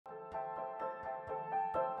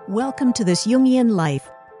Welcome to This Jungian Life.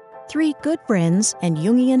 Three good friends and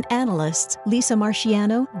Jungian analysts, Lisa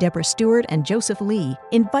Marciano, Deborah Stewart, and Joseph Lee,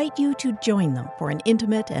 invite you to join them for an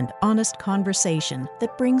intimate and honest conversation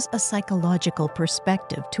that brings a psychological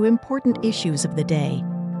perspective to important issues of the day.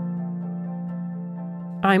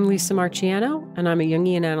 I'm Lisa Marciano, and I'm a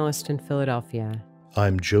Jungian analyst in Philadelphia.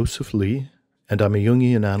 I'm Joseph Lee, and I'm a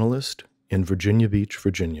Jungian analyst in Virginia Beach,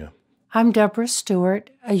 Virginia. I'm Deborah Stewart,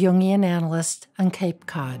 a Jungian analyst on Cape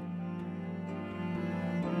Cod.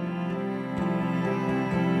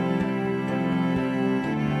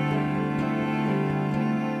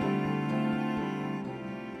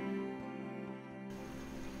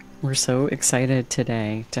 We're so excited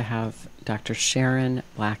today to have Dr. Sharon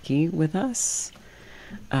Blackie with us.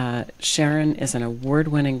 Sharon is an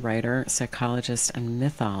award-winning writer, psychologist, and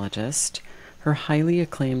mythologist. Her highly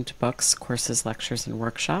acclaimed books, courses, lectures, and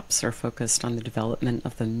workshops are focused on the development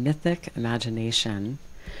of the mythic imagination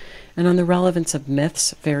and on the relevance of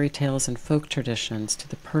myths, fairy tales, and folk traditions to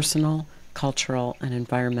the personal, cultural, and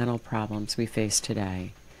environmental problems we face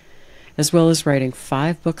today, as well as writing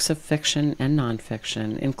 5 books of fiction and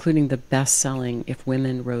nonfiction, including the best-selling If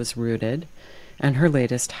Women Rose Rooted and her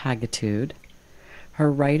latest HAGITUDE. Her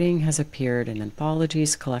writing has appeared in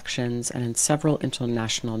anthologies, collections, and in several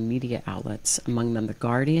international media outlets, among them The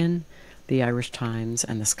Guardian, The Irish Times,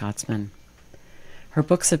 and The Scotsman. Her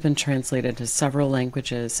books have been translated to several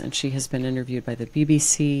languages, and she has been interviewed by the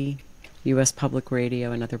BBC, U.S. Public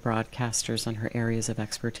Radio, and other broadcasters on her areas of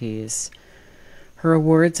expertise. Her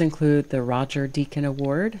awards include the Roger Deakin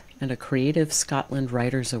Award and a Creative Scotland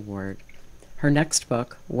Writers Award. Her next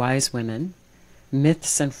book, Wise Women,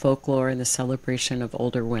 Myths and Folklore in the Celebration of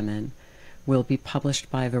Older Women, will be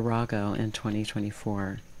published by Virago in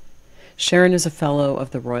 2024. Sharon is a fellow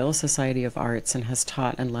of the Royal Society of Arts and has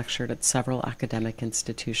taught and lectured at several academic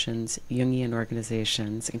institutions, Jungian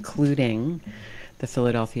organizations, including the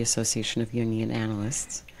Philadelphia Association of Jungian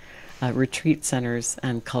Analysts, retreat centers,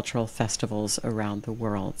 and cultural festivals around the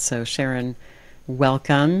world. So Sharon,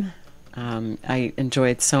 welcome. I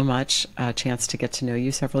enjoyed so much a chance to get to know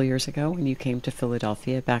you several years ago when you came to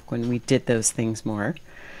Philadelphia, back when we did those things more.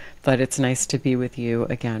 But it's nice to be with you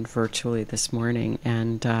again virtually this morning.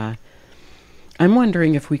 And I'm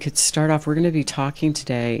wondering if we could start off. We're going to be talking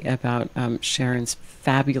today about Sharon's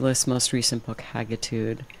fabulous most recent book,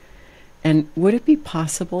 HAGITUDE. And would it be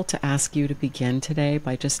possible to ask you to begin today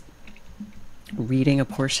by just reading a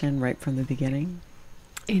portion right from the beginning?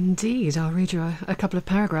 Indeed. I'll read you a couple of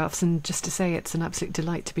paragraphs, and just to say it's an absolute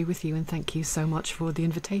delight to be with you, and thank you so much for the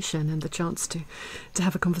invitation and the chance to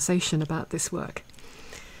have a conversation about this work.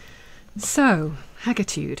 So,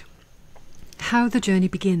 HAGITUDE, how the journey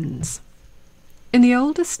begins. In the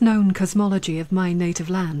oldest known cosmology of my native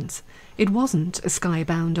lands, it wasn't a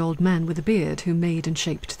sky-bound old man with a beard who made and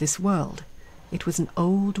shaped this world. It was an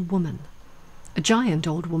old woman. A giant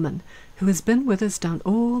old woman who has been with us down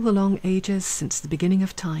all the long ages since the beginning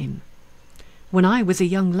of time. When I was a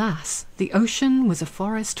young lass, the ocean was a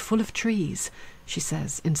forest full of trees, she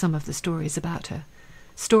says in some of the stories about her,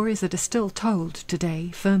 stories that are still told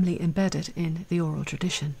today, firmly embedded in the oral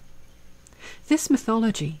tradition. This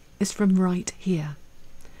mythology is from right here,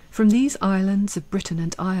 from these islands of Britain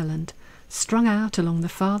and Ireland, strung out along the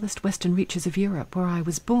farthest western reaches of Europe, where I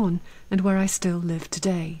was born and where I still live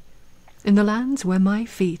today, in the lands where my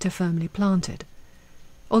feet are firmly planted.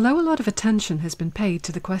 Although a lot of attention has been paid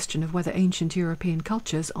to the question of whether ancient European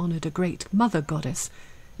cultures honoured a great mother goddess,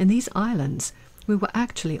 in these islands we were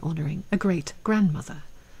actually honouring a great grandmother.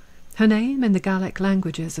 Her name in the Gaelic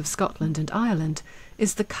languages of Scotland and Ireland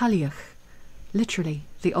is the Cailleach, literally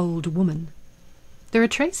the old woman. There are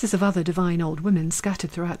traces of other divine old women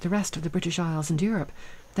scattered throughout the rest of the British Isles and Europe.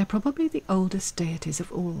 They're probably the oldest deities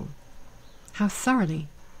of all. How thoroughly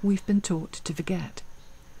we've been taught to forget.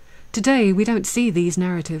 Today we don't see these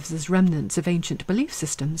narratives as remnants of ancient belief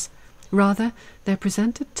systems. Rather, they're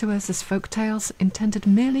presented to us as folk tales intended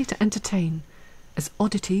merely to entertain, as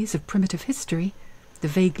oddities of primitive history, the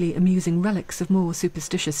vaguely amusing relics of more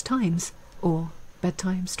superstitious times, or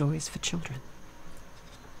bedtime stories for children.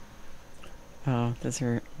 Oh, those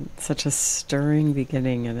are such a stirring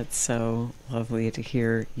beginning, and it's so lovely to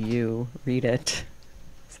hear you read it.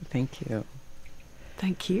 So thank you.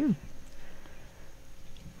 Thank you.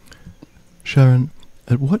 Sharon,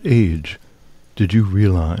 at what age did you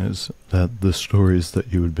realize that the stories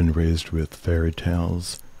that you had been raised with, fairy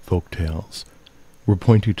tales, folk tales, were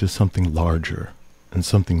pointing to something larger and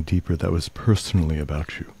something deeper that was personally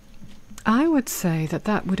about you? I would say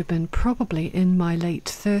that would have been probably in my late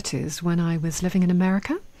 30s when I was living in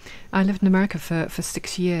America. I lived in America for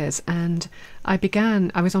 6 years, and I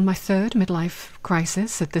was on my third midlife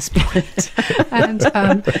crisis at this point. And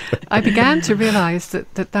I began to realize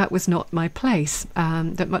that was not my place,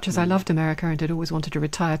 that much as I loved America and had always wanted to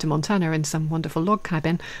retire to Montana in some wonderful log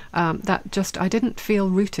cabin, I didn't feel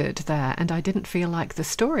rooted there, and I didn't feel like the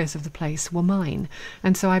stories of the place were mine.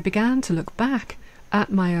 And so I began to look back at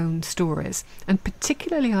my own stories, and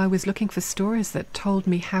particularly I was looking for stories that told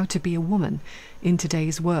me how to be a woman in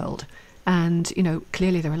today's world. And,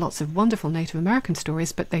 clearly there are lots of wonderful Native American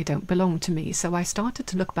stories, but they don't belong to me. So I started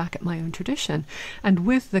to look back at my own tradition, and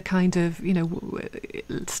with the kind of,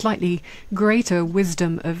 slightly greater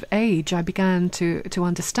wisdom of age, I began to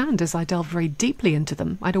understand, as I delved very deeply into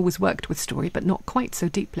them. I'd always worked with story, but not quite so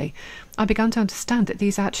deeply. I began to understand that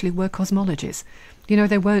these actually were cosmologies.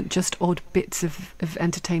 They weren't just odd bits of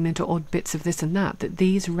entertainment or odd bits of this and that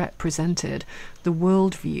these represented the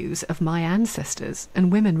worldviews of my ancestors, and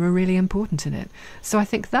women were really important in it. So I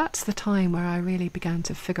think that's the time where I really began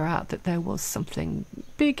to figure out that there was something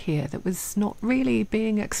big here that was not really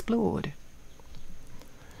being explored.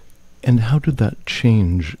 And how did that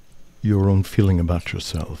change your own feeling about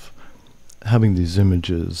yourself? Having these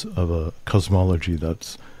images of a cosmology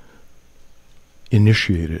that's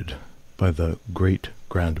initiated by the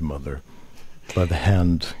great-grandmother, by the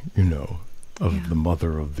hand, of the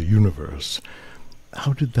mother of the universe.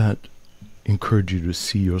 How did that encourage you to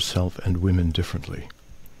see yourself and women differently?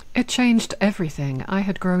 It changed everything. I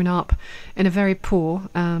had grown up in a very poor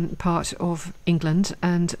part of England,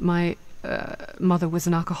 and my mother was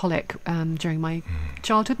an alcoholic during my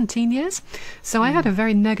childhood and teen years. So I had a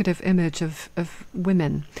very negative image of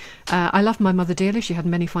women. I loved my mother dearly. She had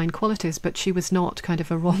many fine qualities, but she was not kind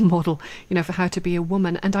of a role model, for how to be a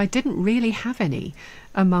woman. And I didn't really have any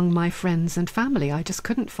among my friends and family. I just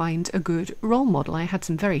couldn't find a good role model. I had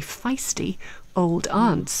some very feisty old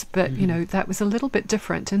aunts, but that was a little bit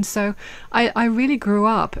different. And so I really grew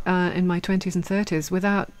up in my 20s and 30s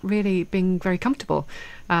without really being very comfortable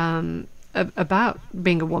about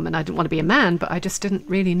being a woman. I didn't want to be a man, but I just didn't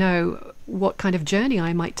really know what kind of journey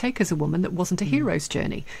I might take as a woman that wasn't a hero's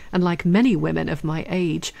journey. And like many women of my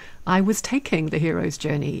age, I was taking the hero's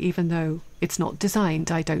journey, even though it's not designed,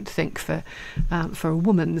 I don't think, for a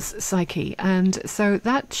woman's psyche. And so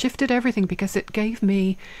that shifted everything, because it gave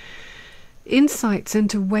me insights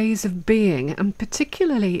into ways of being, and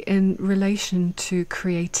particularly in relation to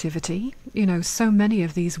creativity. So many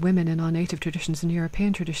of these women in our native traditions and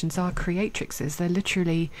European traditions are creatrixes. They're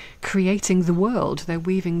literally creating the world. They're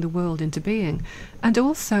weaving the world into being. And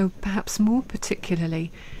also, perhaps more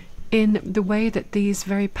particularly, in the way that these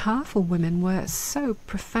very powerful women were so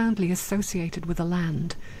profoundly associated with the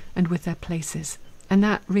land and with their places. And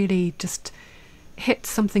that really just hit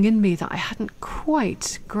something in me that I hadn't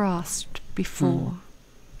quite grasped before.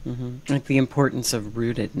 Like the importance of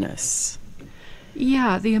rootedness.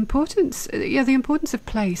 The importance of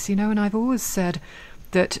place, and I've always said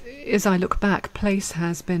that as I look back, place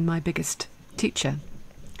has been my biggest teacher.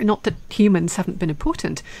 Not that humans haven't been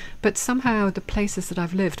important, but somehow the places that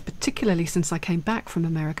I've lived, particularly since I came back from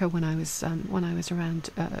America when I was around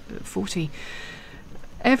 40,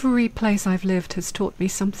 every place I've lived has taught me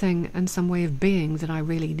something and some way of being that I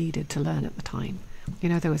really needed to learn at the time.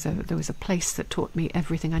 There was a place that taught me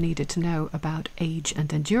everything I needed to know about age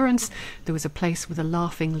and endurance. There was a place with a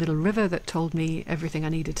laughing little river that told me everything I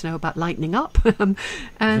needed to know about lightening up.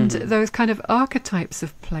 And those kind of archetypes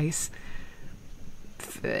of place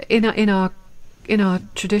in our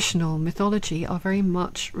traditional mythology are very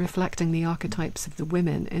much reflecting the archetypes of the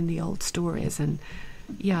women in the old stories. And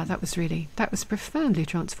that was profoundly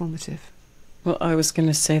transformative. Well, I was going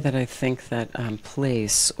to say that I think that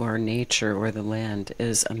place or nature or the land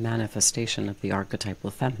is a manifestation of the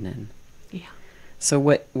archetypal feminine. Yeah. So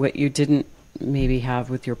what you didn't maybe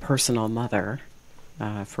have with your personal mother,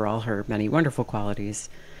 for all her many wonderful qualities,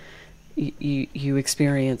 you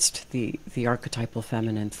experienced the archetypal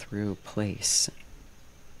feminine through place.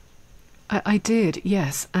 I did,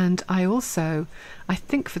 yes. And I also, I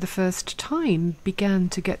think for the first time, began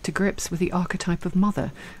to get to grips with the archetype of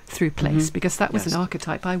mother through place, because that was an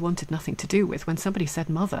archetype I wanted nothing to do with. When somebody said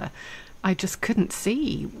mother, I just couldn't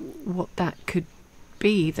see what that could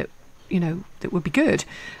be that would be good.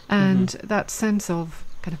 And that sense of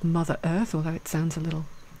kind of Mother Earth, although it sounds a little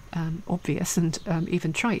obvious and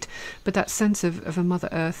even trite, but that sense of a Mother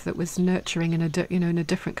Earth that was nurturing in a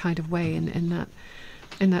different kind of way,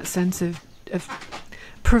 in that sense of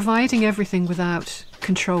providing everything without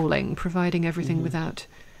controlling, providing everything without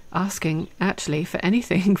asking actually for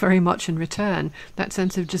anything very much in return. That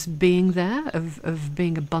sense of just being there, of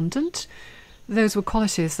being abundant, those were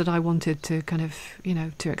qualities that I wanted to kind of,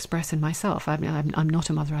 to express in myself. I mean, I'm not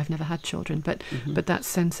a mother, I've never had children, but that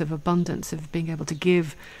sense of abundance, of being able to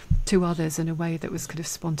give to others in a way that was kind of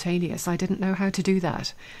spontaneous. I didn't know how to do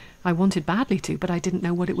that. I wanted badly to, but I didn't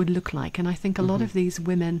know what it would look like. And I think a lot of these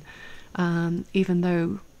women, even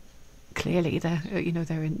though clearly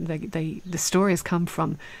the stories come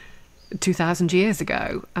from 2,000 years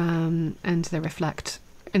ago, and they reflect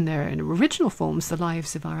in their original forms the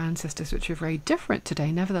lives of our ancestors, which are very different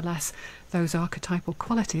today. Nevertheless, those archetypal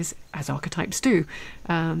qualities, as archetypes do,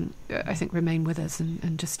 I think remain with us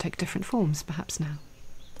and just take different forms perhaps now.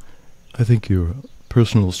 I think your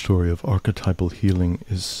personal story of archetypal healing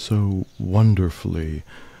is so wonderfully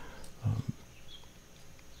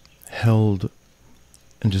held,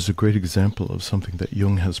 and is a great example of something that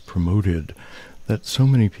Jung has promoted that so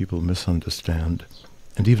many people misunderstand,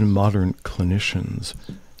 and even modern clinicians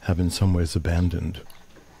have in some ways abandoned.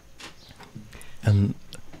 And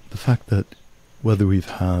the fact that whether we've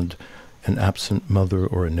had an absent mother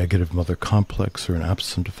or a negative mother complex, or an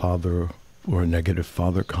absent father or a negative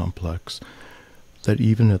father complex, that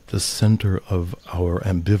even at the center of our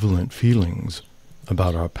ambivalent feelings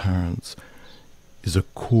about our parents is a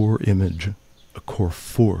core image, a core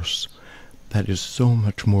force that is so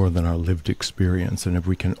much more than our lived experience. And if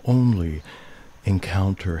we can only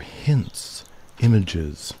encounter hints,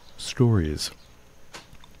 images, stories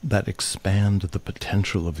that expand the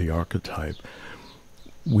potential of the archetype,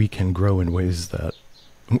 we can grow in ways that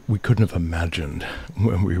we couldn't have imagined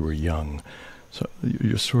when we were young. So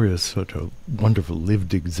your story is such a wonderful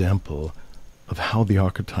lived example of how the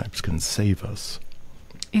archetypes can save us.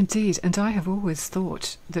 Indeed, and I have always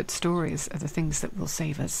thought that stories are the things that will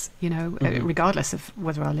save us, regardless of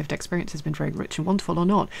whether our lived experience has been very rich and wonderful or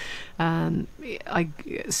not.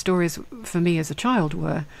 Stories for me as a child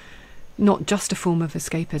were not just a form of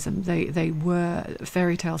escapism. They were,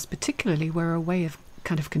 fairy tales particularly, were a way of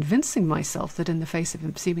kind of convincing myself that in the face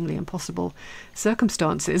of seemingly impossible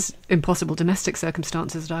circumstances, impossible domestic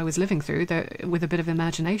circumstances that I was living through, with a bit of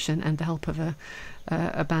imagination and the help of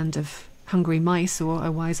a band of hungry mice or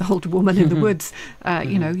a wise old woman in the woods,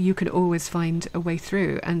 you could always find a way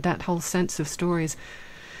through. And that whole sense of stories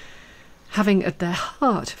having at their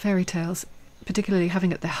heart, fairy tales particularly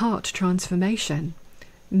having at their heart transformation,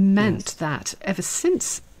 meant that ever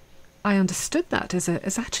since I understood that as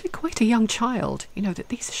actually quite a young child, that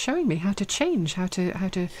these are showing me how to change, how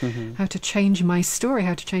to change my story,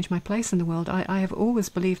 how to change my place in the world. I have always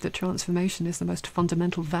believed that transformation is the most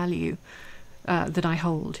fundamental value that I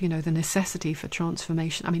hold, the necessity for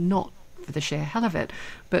transformation. I mean, not for the sheer hell of it,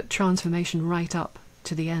 but transformation right up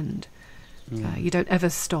to the end. You don't ever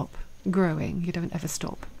stop growing. You don't ever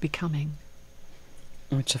stop becoming.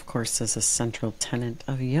 Which, of course, is a central tenet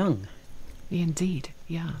of Jung. Indeed,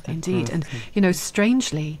 yeah, indeed. And,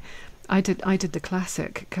 strangely, I did the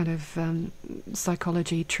classic kind of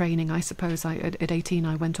psychology training. I suppose at 18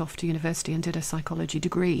 I went off to university and did a psychology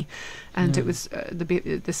degree, and it was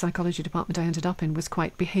the psychology department I ended up in was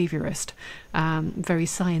quite behaviourist, very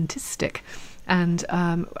scientistic. And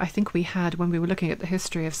I think we had, when we were looking at the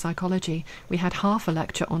history of psychology, we had half a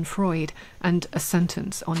lecture on Freud and a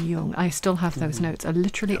sentence on Jung. I still have those notes,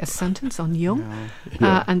 literally a sentence on Jung,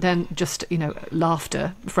 and then just,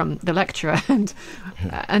 laughter from the lecturer.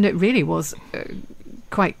 And it really was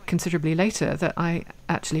quite considerably later that I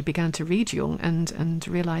actually began to read Jung and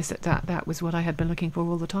realised that was what I had been looking for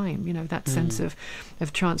all the time. That sense of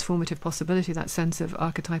transformative possibility, that sense of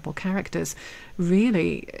archetypal characters,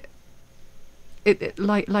 really... It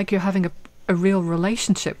like you're having a real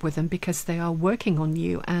relationship with them, because they are working on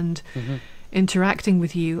you and interacting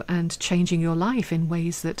with you and changing your life in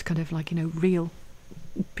ways that kind of like real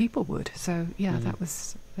people would. So that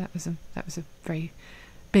was a very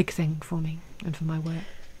big thing for me and for my work.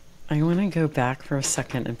 I want to go back for a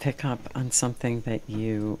second and pick up on something that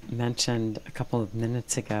you mentioned a couple of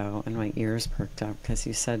minutes ago, and my ears perked up because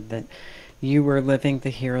you said that you were living the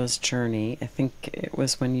hero's journey. I think it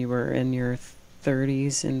was when you were in your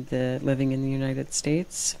 30s living in the United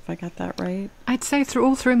States, if I got that right. I'd say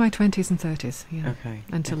all through my 20s and 30s,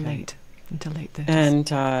 until late 30s.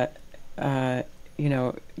 And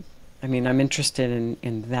I mean, I'm interested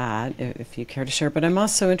in that, if you care to share, but I'm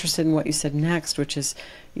also interested in what you said next, which is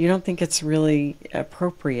you don't think it's really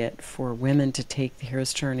appropriate for women to take the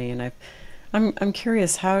hero's journey. And I'm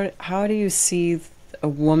curious, how do you see a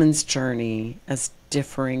woman's journey as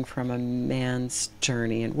differing from a man's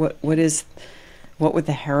journey, and what would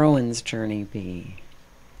the heroine's journey be?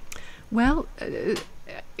 Well,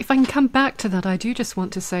 if I can come back to that, I do just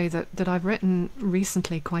want to say that I've written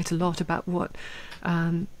recently quite a lot about what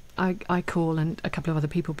I call, and a couple of other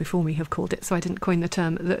people before me have called it, so I didn't coin the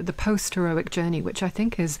term, the post-heroic journey, which I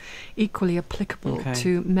think is equally applicable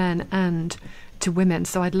to men and to women.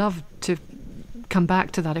 So I'd love to come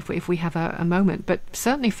back to that if we have a moment. But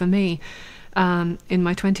certainly for me, in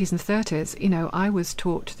my 20s and 30s, you know, I was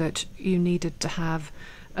taught that you needed to have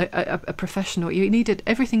a professional,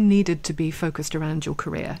 everything needed to be focused around your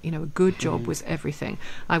career. You know, a good job was everything.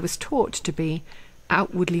 I was taught to be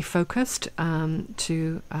outwardly focused,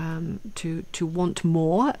 to want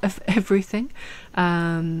more of everything,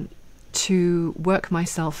 to work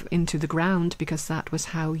myself into the ground, because that was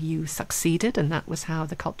how you succeeded, and that was how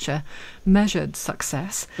the culture measured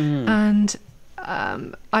success. And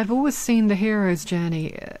I've always seen the hero's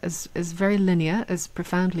journey as very linear, as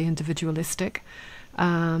profoundly individualistic,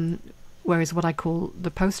 whereas what I call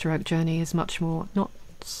the post-heroic journey is much more, not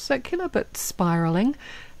circular, but spiraling,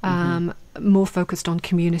 more focused on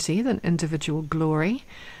community than individual glory,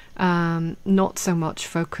 not so much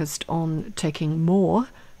focused on taking more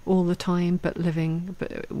all the time, but living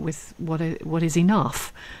with what is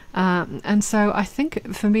enough. And so I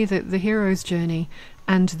think for me that the hero's journey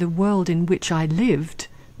and the world in which I lived,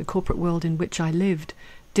 the corporate world in which I lived,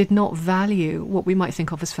 did not value what we might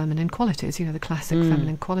think of as feminine qualities, you know, the classic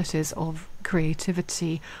feminine qualities of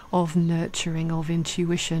creativity, of nurturing, of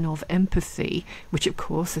intuition, of empathy, which of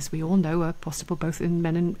course, as we all know, are possible both in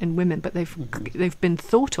men and women, but they've been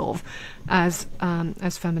thought of as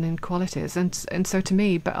feminine qualities. And so to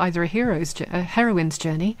me, but either a heroine's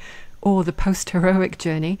journey or the post-heroic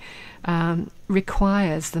journey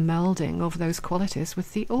requires the melding of those qualities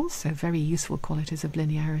with the also very useful qualities of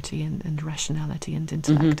linearity and rationality and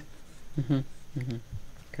intellect.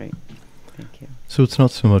 Great, thank you. So it's not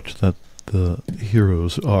so much that the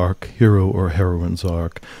hero's arc, hero or heroine's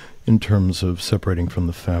arc, in terms of separating from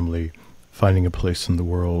the family, finding a place in the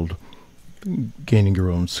world, gaining your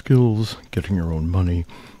own skills, getting your own money,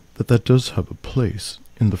 that does have a place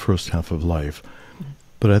in the first half of life.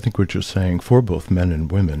 But I think what you're saying, for both men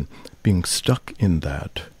and women, being stuck in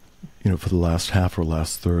that, you know, for the last half or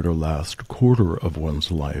last third or last quarter of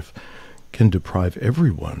one's life, can deprive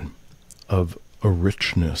everyone of a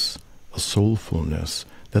richness, a soulfulness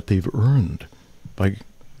that they've earned by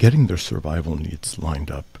getting their survival needs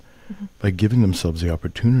lined up, by giving themselves the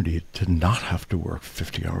opportunity to not have to work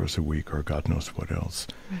 50 hours a week or God knows what else,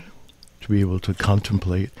 to be able to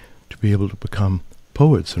contemplate, to be able to become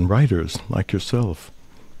poets and writers like yourself.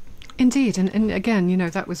 Indeed, and again, you know,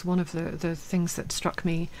 that was one of the things that struck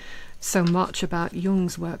me so much about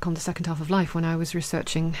Jung's work on the second half of life when I was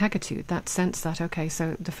researching HAGITUDE, that sense that, okay,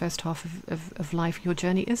 so the first half of life, your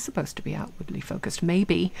journey is supposed to be outwardly focused.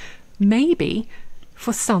 Maybe,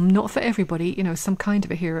 for some, not for everybody, you know, some kind of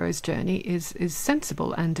a hero's journey is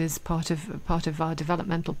sensible and is part of our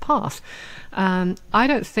developmental path. I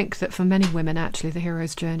don't think that for many women, actually, the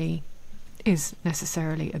hero's journey is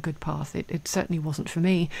necessarily a good path. It certainly wasn't for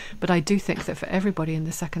me, but I do think that for everybody in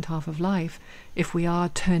the second half of life, if we are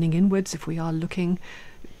turning inwards, if we are looking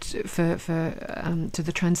to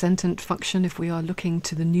the transcendent function, if we are looking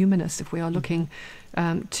to the numinous, if we are looking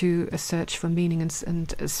to a search for meaning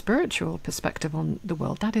and a spiritual perspective on the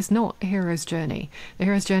world, that is not a hero's journey. The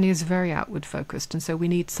hero's journey is very outward focused, and so we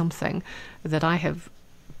need something that I have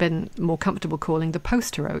been more comfortable calling the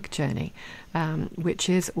post-heroic journey, which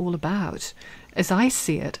is all about, as I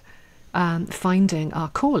see it, finding our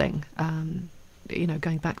calling. You know,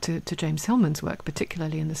 going back to James Hillman's work,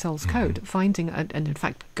 particularly in The Soul's Code, finding, and in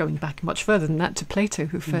fact going back much further than that to Plato,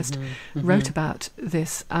 who first wrote about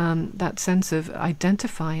this, that sense of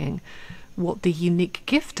identifying what the unique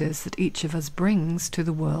gift is that each of us brings to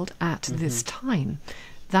the world at this time.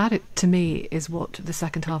 That, to me, is what the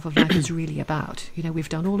second half of life is really about. You know, we've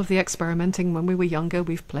done all of the experimenting when we were younger.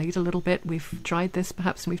 We've played a little bit. We've tried this,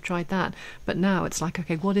 perhaps, and we've tried that. But now it's like,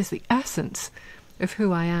 okay, what is the essence of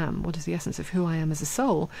who I am? What is the essence of who I am as a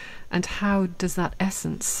soul? And how does that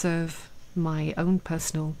essence serve my own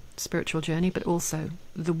personal spiritual journey, but also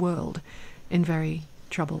the world in very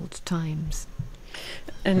troubled times?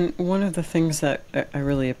 And one of the things that I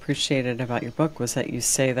really appreciated about your book was that you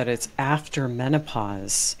say that it's after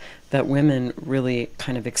menopause that women really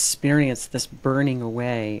kind of experience this burning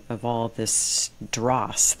away of all this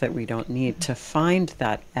dross that we don't need, to find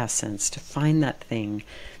that essence, to find that thing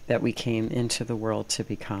that we came into the world to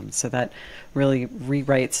become. So that really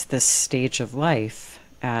rewrites this stage of life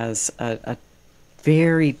as a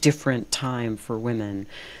very different time for women.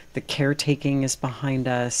 The caretaking is behind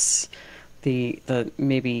us. The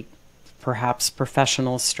maybe perhaps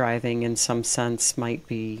professional striving in some sense might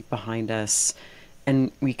be behind us,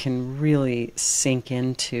 and we can really sink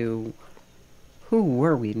into who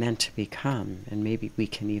were we meant to become? And maybe we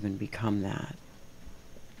can even become that.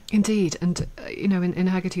 Indeed. And, in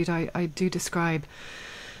Hagitude, I do describe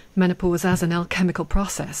menopause as an alchemical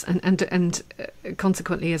process and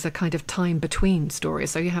consequently as a kind of time between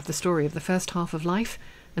stories. So you have the story of the first half of life,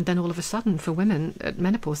 and then all of a sudden for women at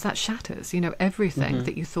menopause that shatters. Everything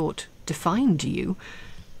that you thought defined you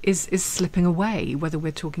is slipping away, whether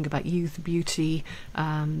we're talking about youth, beauty,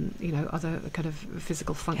 other kind of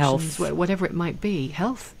physical functions, whatever it might be.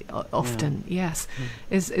 Health often, yes,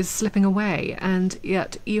 is slipping away, and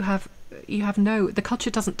yet you have the culture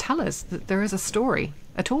doesn't tell us that there is a story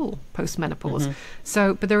at all post-menopause.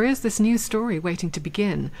 But there is this new story waiting to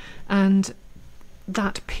begin, and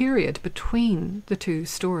that period between the two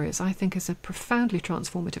stories, I think, is a profoundly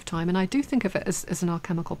transformative time. And I do think of it as an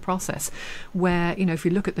alchemical process where, if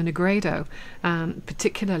you look at the Negredo,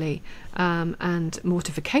 particularly, and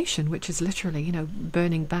mortification, which is literally,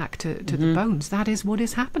 burning back to the bones, that is what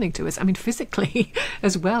is happening to us. I mean, physically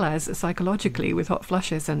as well as psychologically, with hot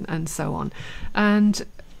flushes and so on. And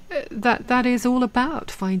that is all about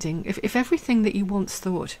finding, if everything that you once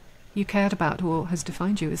thought you cared about or has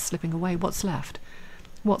defined you is slipping away, what's left?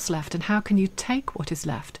 What's left, and how can you take what is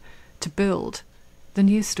left to build the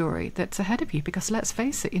new story that's ahead of you? Because let's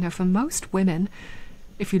face it, for most women,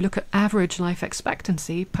 if you look at average life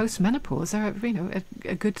expectancy, post-menopause, there are,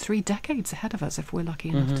 a good 3 decades ahead of us if we're lucky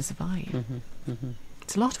enough to survive.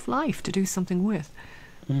 It's a lot of life to do something with.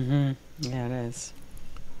 Yeah, it is.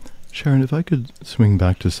 Sharon, if I could swing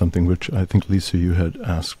back to something which I think, Lisa, you had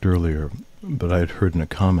asked earlier, but I had heard in a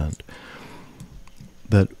comment,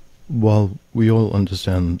 that while we all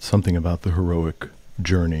understand something about the heroic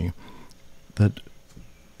journey, that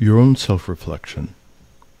your own self-reflection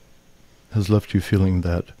has left you feeling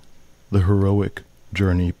that the heroic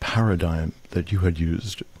journey paradigm that you had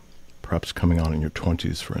used, perhaps coming on in your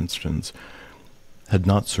 20s, for instance, had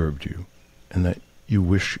not served you, and that you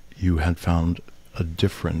wish you had found a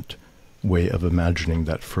different way of imagining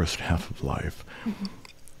that first half of life.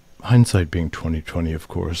 Hindsight being 20/20, of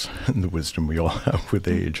course, and the wisdom we all have with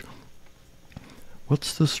age.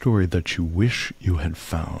 What's the story that you wish you had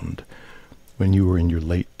found when you were in your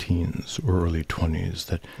late teens or early 20s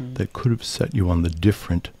that could have set you on the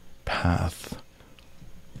different path?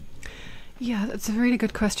 Yeah, that's a really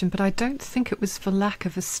good question, but I don't think it was for lack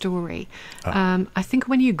of a story. I think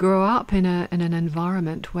when you grow up in an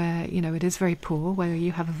environment where, it is very poor, where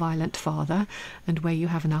you have a violent father and where you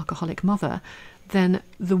have an alcoholic mother, then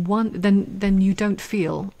you don't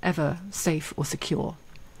feel ever safe or secure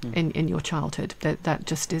in your childhood. That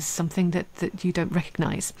just is something that you don't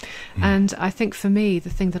recognize. And I think for me, the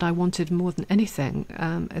thing that I wanted more than anything,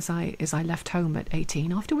 as I left home at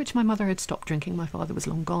 18, after which my mother had stopped drinking, my father was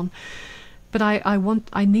long gone, but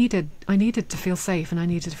I needed to feel safe, and I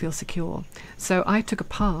needed to feel secure. So I took a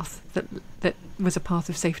path that was a path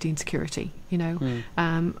of safety and security.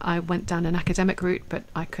 I went down an academic route, but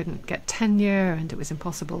I couldn't get tenure, and it was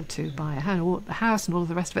impossible to buy a house and all of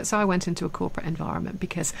the rest of it. So I went into a corporate environment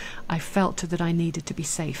because I felt that I needed to be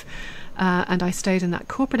safe, and I stayed in that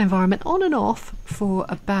corporate environment on and off for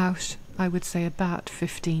about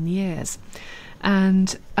 15 years.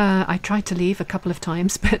 And I tried to leave a couple of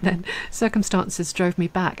times, but then circumstances drove me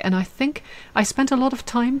back. And I think I spent a lot of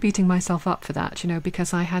time beating myself up for that,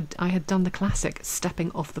 because I had done the classic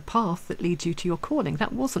stepping off the path that leads you to your calling.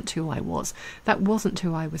 That wasn't who I was. That wasn't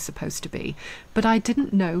who I was supposed to be. But I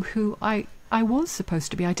didn't know who I was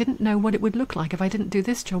supposed to be. I didn't know what it would look like. If I didn't do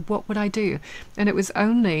this job, what would I do? And it was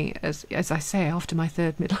only, as I say, after my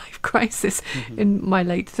third midlife crisis in my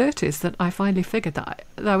late 30s that I finally figured that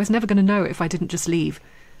I was never going to know if I didn't just leave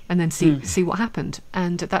and then see what happened.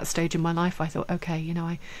 And at that stage in my life, I thought,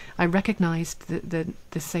 okay, I recognized that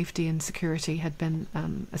the safety and security had been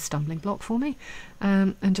a stumbling block for me,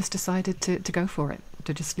 and just decided to go for it,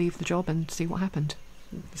 to just leave the job and see what happened.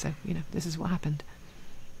 So, this is what happened.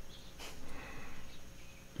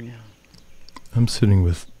 Yeah. I'm sitting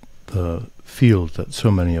with the field that so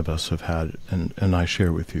many of us have had, and I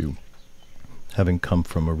share with you, having come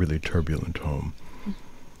from a really turbulent home,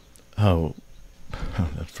 how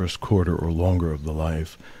that first quarter or longer of the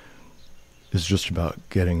life is just about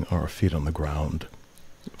getting our feet on the ground,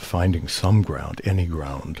 finding some ground, any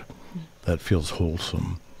ground that feels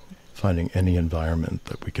wholesome, finding any environment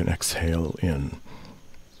that we can exhale in.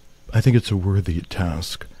 I think it's a worthy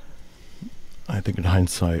task. I think in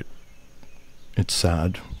hindsight, it's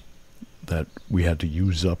sad that we had to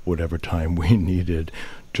use up whatever time we needed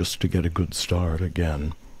just to get a good start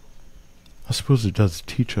again. I suppose it does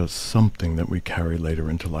teach us something that we carry later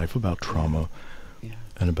into life about trauma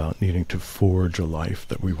and about needing to forge a life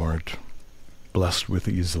that we weren't blessed with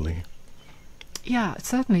easily. Yeah, it's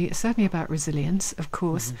certainly about resilience, of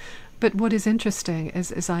course. But what is interesting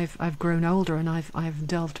is, as I've grown older and I've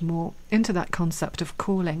delved more into that concept of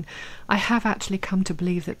calling, I have actually come to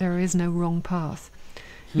believe that there is no wrong path.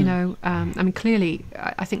 You know, I mean, clearly,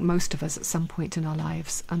 I think most of us at some point in our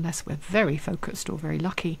lives, unless we're very focused or very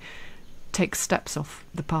lucky, take steps off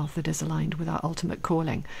the path that is aligned with our ultimate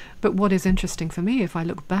calling. But what is interesting for me, if I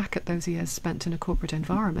look back at those years spent in a corporate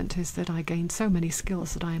environment, is that I gained so many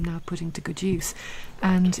skills that I am now putting to good use.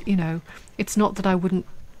 And, you know, it's not that I wouldn't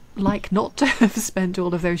like not to have spent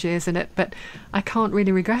all of those years in it, but I can't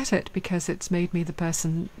really regret it, because it's made me the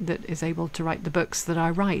person that is able to write the books that I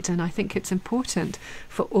write. And I think it's important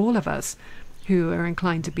for all of us who are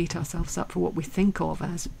inclined to beat ourselves up for what we think of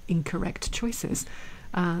as incorrect choices,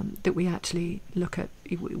 that we actually look at,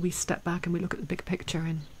 we step back and we look at the big picture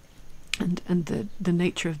and the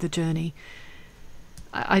nature of the journey.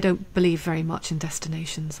 I don't believe very much in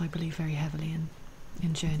destinations. I believe very heavily in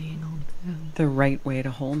journeying on. The right way to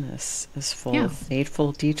wholeness is full of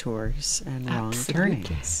fateful detours and wrong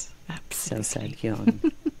turnings. Absolutely. So said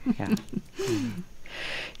Jung. Yeah.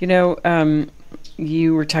 You know,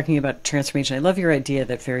 you were talking about transformation. I love your idea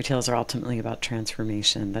that fairy tales are ultimately about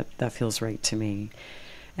transformation. That feels right to me.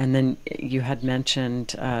 And then you had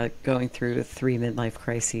mentioned going through 3 midlife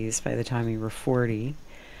crises by the time you were 40.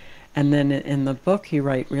 And then in the book, you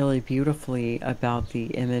write really beautifully about the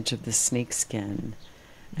image of the snakeskin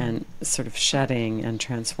and sort of shedding and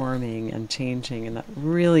transforming and changing. And that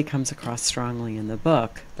really comes across strongly in the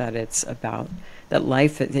book, that it's about that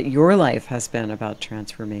life, that your life has been about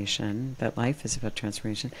transformation, that life is about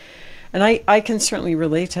transformation. And I can certainly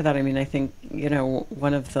relate to that. I mean, I think, you know,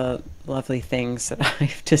 one of the lovely things that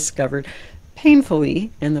I've discovered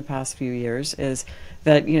painfully in the past few years is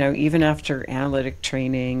that, you know, even after analytic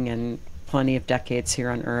training and plenty of decades here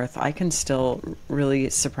on Earth, I can still really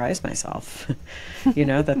surprise myself, you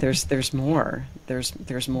know, that there's more.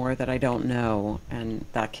 There's more that I don't know, and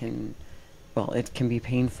that can, well, it can be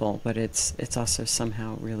painful, but it's also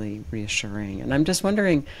somehow really reassuring. And I'm just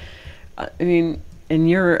wondering, I mean, in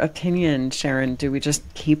your opinion, Sharon, do we just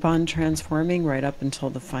keep on transforming right up until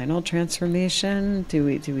the final transformation? Do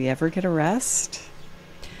we ever get a rest?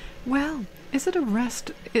 Well, is it a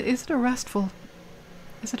restful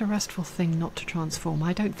thing not to transform?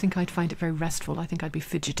 I don't think I'd find it very restful. I think I'd be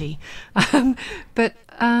fidgety. But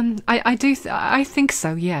I think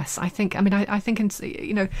so. Yes, I think. I mean, I think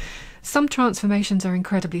you know, some transformations are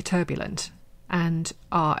incredibly turbulent and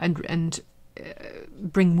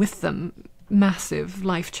bring with them massive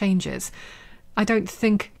life changes. I don't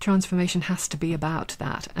think transformation has to be about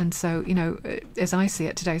that. And so, you know, as I see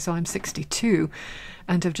it today, so I'm 62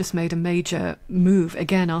 and have just made a major move,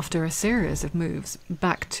 again after a series of moves,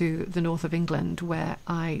 back to the north of England where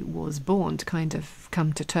I was born, to kind of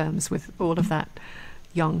come to terms with all of that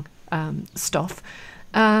young stuff.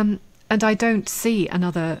 And I don't see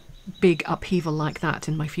another big upheaval like that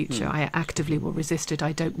in my future. I actively will resist it.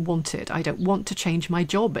 I don't want it. I don't want to change my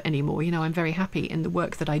job anymore. You know, I'm very happy in the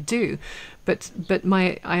work that I do, but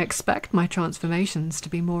I expect my transformations to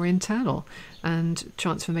be more internal, and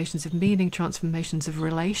transformations of meaning, transformations of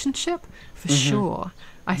relationship, for sure.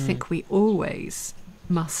 I think we always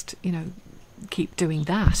must, you know, keep doing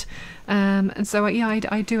that. And so, yeah,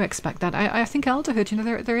 I do expect that. I think elderhood, you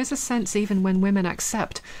know, there is a sense, even when women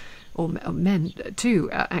accept, or men too,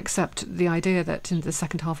 accept the idea that in the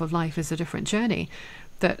second half of life is a different journey,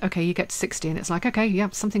 that, okay, you get to 60 and it's like, okay, yeah,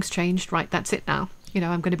 something's changed, right, that's it now. You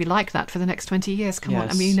know, I'm going to be like that for the next 20 years. Come on.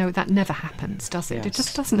 I mean, you know, that never happens, does it? It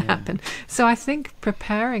just doesn't happen. So I think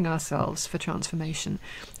preparing ourselves for transformation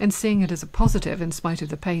and seeing it as a positive in spite of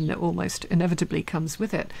the pain that almost inevitably comes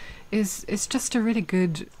with it is just a really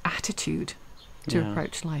good attitude to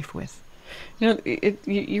approach life with. You know,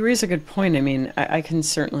 you raise a good point. I mean, I can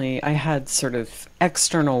certainly, I had sort of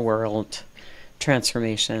external world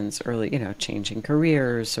transformations early, you know, changing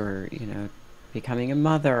careers or, you know, becoming a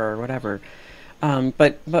mother or whatever.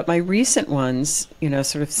 But my recent ones, you know,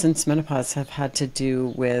 sort of since menopause, have had to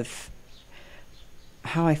do with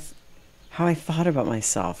how I thought about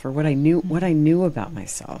myself, or what I knew about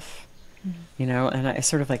myself, you know, and I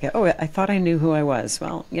sort of like, oh, I thought I knew who I was.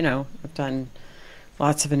 Well, you know, I've done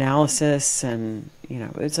lots of analysis, and, you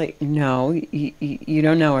know, it's like, no, you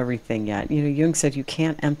don't know everything yet. You know, Jung said you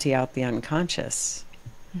can't empty out the unconscious.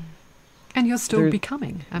 And you're still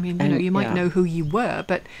becoming. I mean, you know, you might know who you were,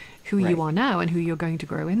 but who you are now and who you're going to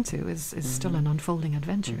grow into is still an unfolding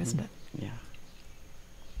adventure, isn't it? Yeah.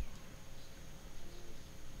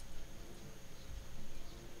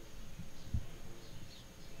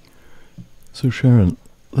 So Sharon,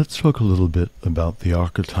 let's talk a little bit about the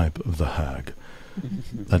archetype of the hag.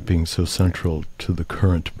 that being so central to the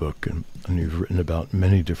current book, and you've written about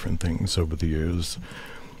many different things over the years.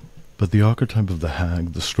 But the archetype of the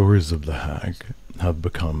hag, the stories of the hag, have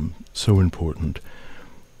become so important.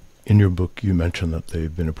 In your book, you mention that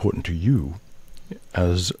they've been important to you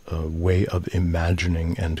as a way of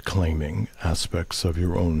imagining and claiming aspects of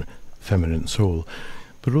your own feminine soul,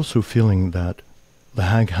 but also feeling that the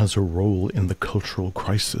hag has a role in the cultural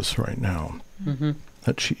crisis right now,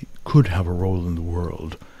 that she could have a role in the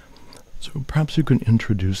world. So perhaps you can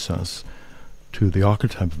introduce us to the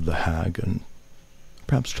archetype of the hag and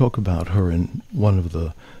perhaps talk about her in one of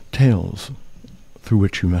the tales through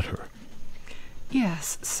which you met her.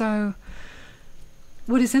 Yes, so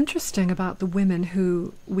what is interesting about the women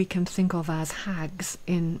who we can think of as hags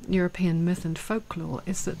in European myth and folklore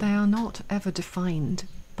is that they are not ever defined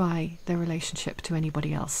by their relationship to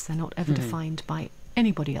anybody else. They're not ever defined by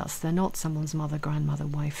anybody else. They're not someone's mother, grandmother,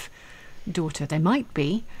 wife, daughter. They might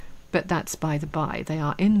be, but that's by the by. They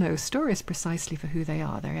are in those stories precisely for who they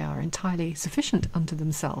are. They are entirely sufficient unto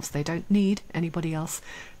themselves. They don't need anybody else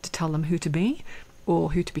to tell them who to be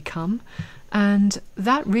or who to become. And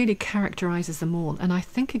that really characterizes them all. And I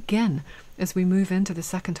think, again, as we move into the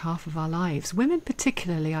second half of our lives, women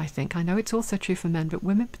particularly, I think, I know it's also true for men, but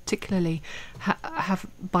women particularly have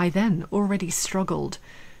by then already struggled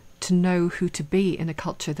to know who to be in a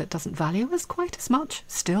culture that doesn't value us quite as much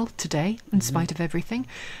still today, in spite of everything.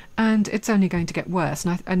 And it's only going to get worse.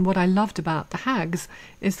 And what I loved about the hags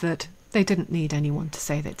is that they didn't need anyone to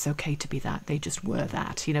say that it's okay to be that. They just were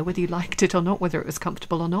that. You know, whether you liked it or not, whether it was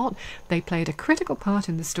comfortable or not, they played a critical part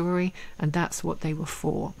in the story, and that's what they were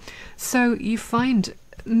for. So you find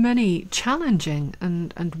many challenging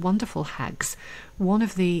and wonderful hags. One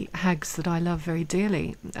of the hags that I love very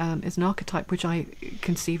dearly is an archetype which I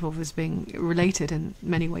conceive of as being related in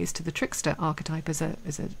many ways to the trickster archetype as a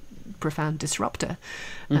profound disruptor,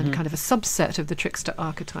 and kind of a subset of the trickster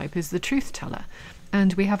archetype is the truth teller.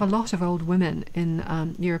 And we have a lot of old women in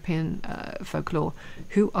European folklore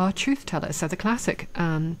who are truth tellers. So the classic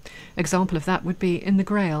example of that would be in the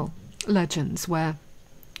Grail legends, where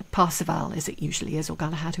Parzival, as it usually is, or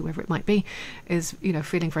Galahad, whoever it might be, is, you know,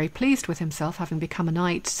 feeling very pleased with himself, having become a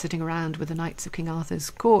knight, sitting around with the knights of King Arthur's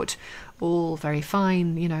court, all very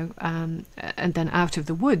fine, you know, and then out of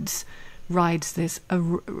the woods rides this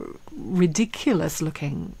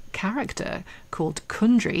ridiculous-looking character called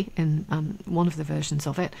Kundry in one of the versions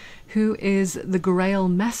of it, who is the Grail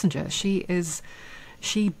messenger.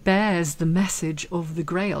 She bears the message of the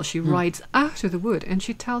Grail. She rides out of the wood and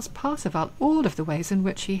she tells Parzival all of the ways in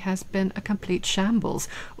which he has been a complete shambles,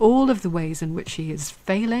 all of the ways in which he is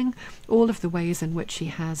failing, all of the ways in which he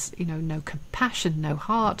has, you know, no compassion, no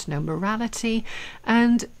heart, no morality.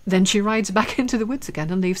 And then she rides back into the woods again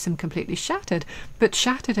and leaves him completely shattered, but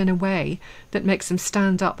shattered in a way that makes him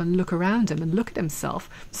stand up and look around him and look at himself,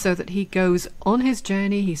 so that he goes on his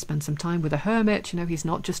journey. He spends some time with a hermit. You know, he's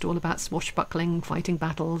not just all about swashbuckling, fighting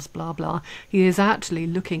battles, blah blah. He is actually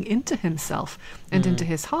looking into himself and into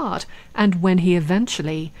his heart. And when he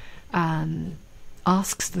eventually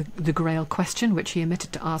asks the Grail question, which he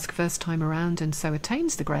omitted to ask first time around, and so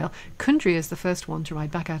attains the Grail, Kundry is the first one to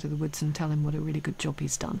ride back out of the woods and tell him what a really good job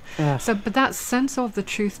he's done. So, but that sense of the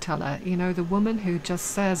truth teller, you know, the woman who just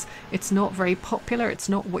says it's not very popular, it's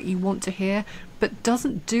not what you want to hear, but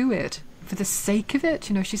doesn't do it for the sake of it.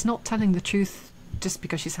 You know, she's not telling the truth just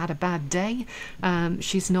because she's had a bad day.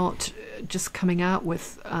 She's not just coming out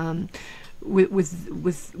with the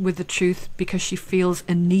truth because she feels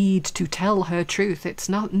a need to tell her truth. It's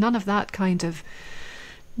none of that kind of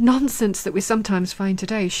nonsense that we sometimes find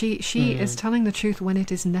today. She is telling the truth when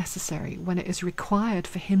it is necessary, when it is required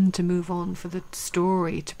for him to move on, for the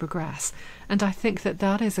story to progress. And I think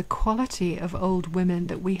that is a quality of old women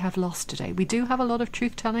that we have lost today. We do have a lot of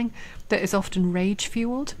truth-telling that is often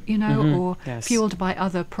rage-fueled, you know, or fueled by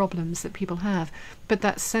other problems that people have. But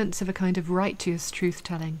that sense of a kind of righteous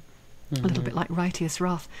truth-telling, a little bit like righteous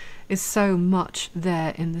wrath, is so much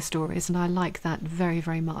there in the stories, and I like that very,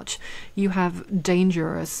 very much. You have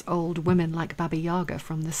dangerous old women like Baba Yaga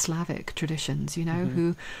from the Slavic traditions, you know,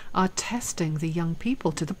 who are testing the young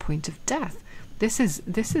people to the point of death. This is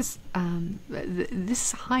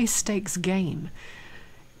high stakes game.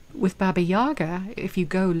 With Baba Yaga, if you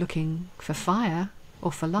go looking for fire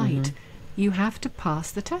or for light, you have to pass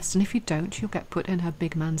the test, and if you don't, you'll get put in her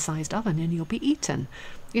big man-sized oven and you'll be eaten.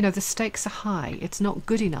 You know, the stakes are high. It's not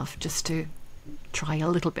good enough just to try a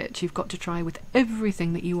little bit. You've got to try with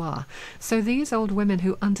everything that you are. So these old women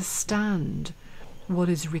who understand what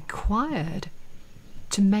is required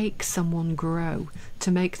to make someone grow,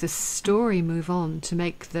 to make the story move on, to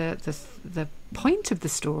make the point of the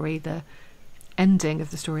story, the ending of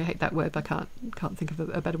the story. I hate that word, but I can't think of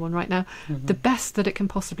a better one right now. The best that it can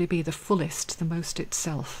possibly be, the fullest, the most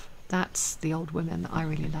itself. That's the old women that I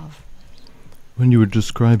really love. When you were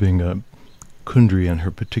describing Kundry and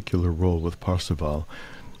her particular role with Parsifal,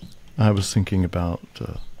 I was thinking about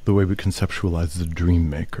the way we conceptualize the dream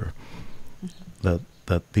maker.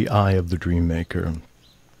 That the eye of the dream maker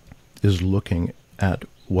is looking at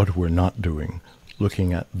what we're not doing,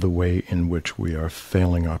 looking at the way in which we are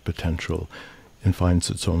failing our potential, and finds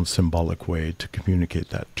its own symbolic way to communicate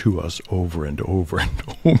that to us over and over and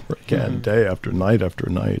over again, day after night after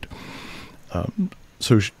night.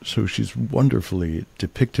 So she's wonderfully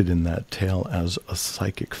depicted in that tale as a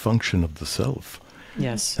psychic function of the self.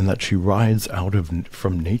 Yes. And that she rides out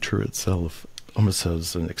from nature itself, almost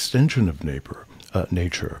as an extension of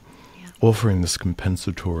nature, offering this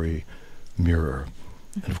compensatory mirror.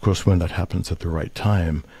 And of course, when that happens at the right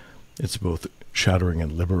time, it's both shattering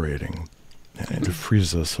and liberating. And it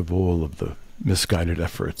frees us of all of the misguided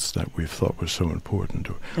efforts that we've thought were so important,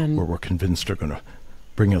 or we're convinced are going to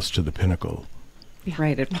bring us to the pinnacle. Yeah.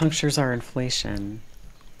 Right, it punctures our inflation.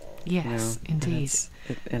 Yes, indeed.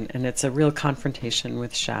 And it's a real confrontation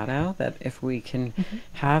with shadow, that if we can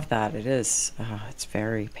have that, it's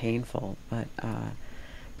very painful.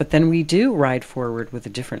 But then we do ride forward with a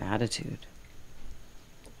different attitude.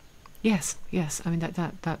 Yes. I mean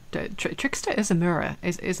trickster is a mirror,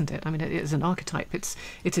 isn't it? I mean, it is an archetype. It's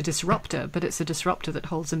a disruptor, but it's a disruptor that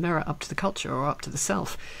holds a mirror up to the culture or up to the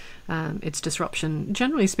self. It's disruption,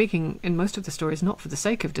 generally speaking, in most of the stories, not for the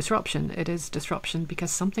sake of disruption. It is disruption because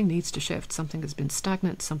something needs to shift. Something has been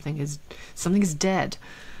stagnant. Something is dead.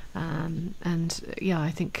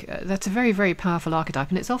 I think that's a very, very powerful archetype.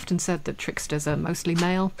 And it's often said that tricksters are mostly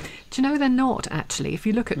male. Do you know, they're not, actually. If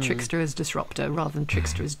you look at trickster as disruptor rather than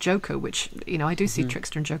trickster as joker, which, I do see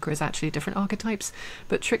trickster and joker as actually different archetypes,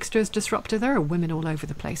 but trickster as disruptor, there are women all over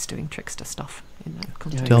the place doing trickster stuff in that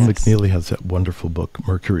context. Del McNeely has that wonderful book,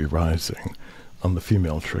 Mercury Rising, on the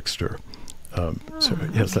female trickster. I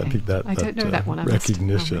think that I don't know that one.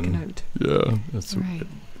 Recognition.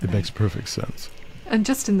 It makes perfect sense. And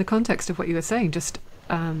just in the context of what you were saying, just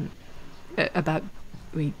about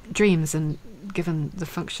dreams, and given the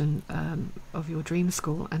function of your dream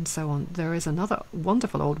school and so on, there is another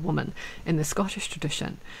wonderful old woman in the Scottish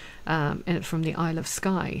tradition, from the Isle of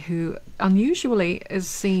Skye, who unusually is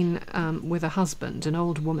seen with a husband, an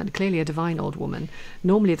old woman, clearly a divine old woman.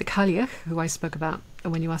 Normally the Cailleach, who I spoke about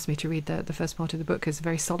when you asked me to read the first part of the book, is a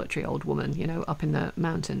very solitary old woman, up in the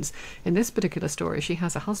mountains. In this particular story, she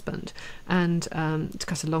has a husband, and to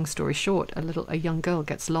cut a long story short, a young girl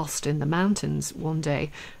gets lost in the mountains one day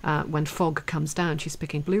when fog comes down. She's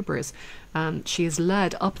picking blueberries. She is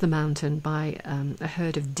led up the mountain by a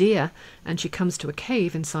herd of deer, and she comes to a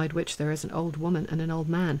cave inside which there is an old woman and an old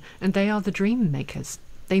man, and they are the dream makers.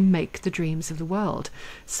 They make the dreams of the world.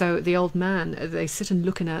 So the old man, they sit and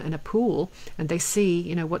look in a pool, and they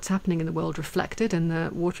see, what's happening in the world reflected in the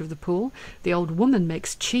water of the pool. The old woman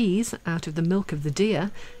makes cheese out of the milk of the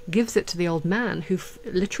deer, gives it to the old man, who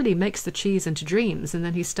literally makes the cheese into dreams, and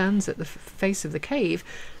then he stands at the face of the cave,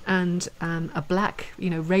 and a black,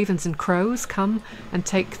 ravens and crows come and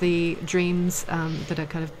take the dreams that are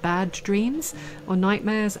kind of bad dreams or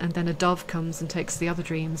nightmares, and then a dove comes and takes the other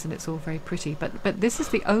dreams, and it's all very pretty. But this is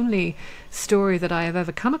the only story that I have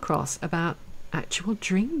ever come across about actual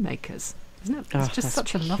dream makers. Isn't it? It's just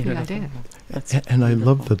such a lovely idea. And I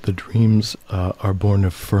love that the dreams are born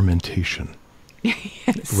of fermentation.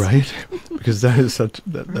 Yes. Right? Because that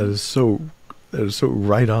is so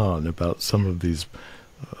right on about some of these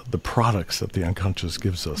the products that the unconscious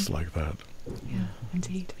gives us like that. Yeah,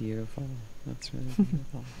 indeed. Beautiful. That's really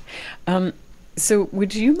beautiful. So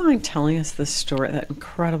would you mind telling us the story, that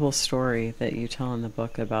incredible story that you tell in the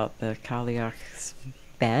book about the Cailleach's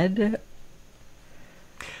bed?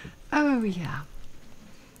 Oh, yeah.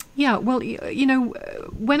 Yeah, well,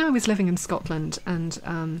 when I was living in Scotland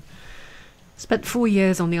and spent 4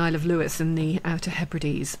 years on the Isle of Lewis in the Outer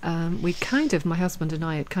Hebrides, my husband and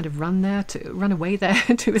I had kind of run away there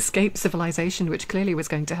to escape civilization, which clearly was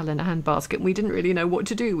going to hell in a handbasket. We didn't really know what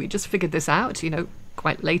to do. We just figured this out,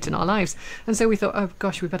 quite late in our lives. And so we thought, oh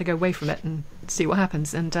gosh, we better go away from it and see what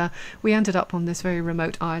happens. And we ended up on this very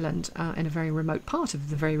remote island, in a very remote part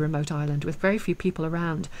of the very remote island, with very few people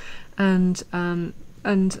around. And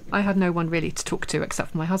And I had no one really to talk to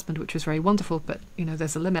except for my husband, which was very wonderful, but,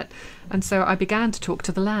 there's a limit. And so I began to talk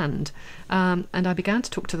to the land. And I began to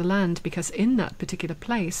talk to the land because in that particular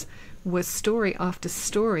place was story after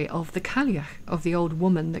story of the Cailleach, of the old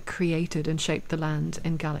woman that created and shaped the land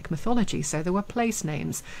in Gaelic mythology. So there were place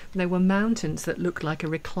names, there were mountains that looked like a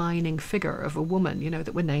reclining figure of a woman,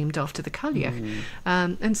 that were named after the Cailleach.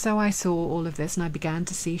 And so I saw all of this, and I began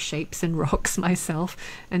to see shapes in rocks myself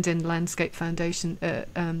and in landscape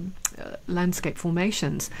landscape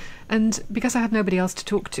formations. And because I had nobody else to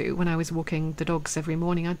talk to when I was walking the dogs every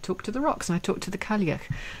morning, I'd talk to the rocks and I'd talk to the Cailleach.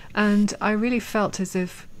 And I really felt as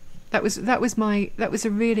if that was a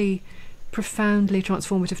really profoundly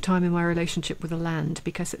transformative time in my relationship with the land,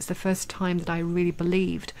 because it's the first time that I really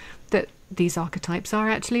believed that these archetypes are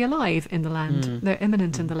actually alive in the land. They're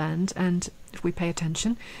immanent in the land, and if we pay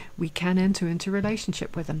attention, we can enter into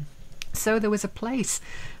relationship with them. So there was a place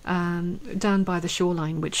down by the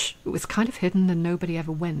shoreline which was kind of hidden and nobody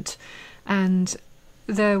ever went, and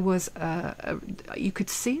there was you could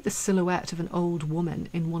see the silhouette of an old woman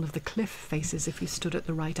in one of the cliff faces if you stood at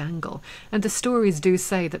the right angle. And the stories do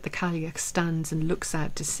say that the Cailleach stands and looks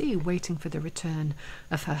out to sea, waiting for the return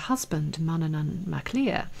of her husband, Manannán mac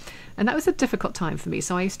Lia. And that was a difficult time for me,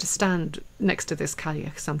 so I used to stand next to this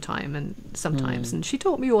Cailleach sometimes, and she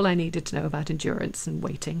taught me all I needed to know about endurance and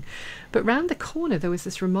waiting. But round the corner there was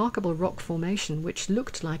this remarkable rock formation which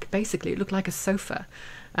looked like a sofa.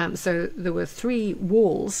 So there were 3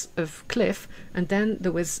 walls of cliff, and then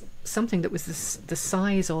there was something that was the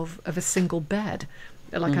size of a single bed,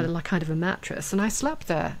 like kind of a mattress. And I slept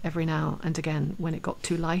there every now and again when it got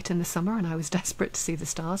too light in the summer and I was desperate to see the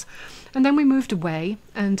stars. And then we moved away,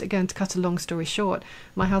 and again, to cut a long story short,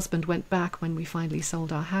 my husband went back when we finally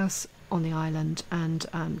sold our house on the island and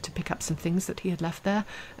to pick up some things that he had left there.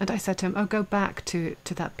 And I said to him, go back to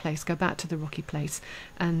that place, go back to the rocky place,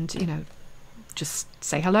 and just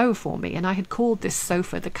say hello for me. And I had called this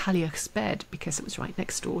sofa the Cailleach's bed because it was right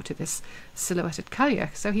next door to this silhouetted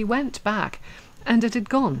Cailleach. So he went back, and it had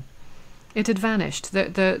gone. It had vanished.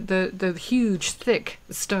 The huge, thick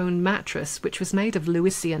stone mattress, which was made of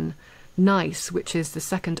Lewisian gneiss, which is the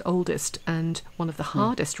second oldest and one of the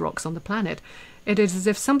hardest rocks on the planet. It is as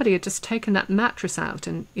if somebody had just taken that mattress out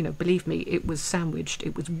and, believe me, it was sandwiched,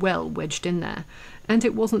 it was well wedged in there, and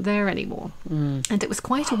it wasn't there anymore. And it was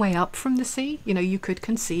quite a way up from the sea. You could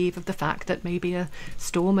conceive of the fact that maybe a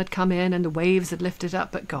storm had come in and the waves had lifted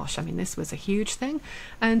up, but gosh, this was a huge thing.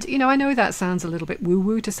 And, I know that sounds a little bit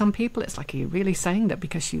woo-woo to some people. It's like, are you really saying that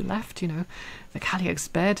because you left, the Cailleach's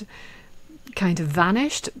bed kind of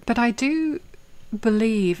vanished? But I do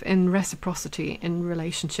believe in reciprocity in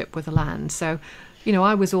relationship with the land. So,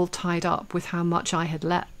 I was all tied up with how much I had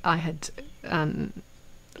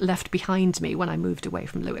left behind me when I moved away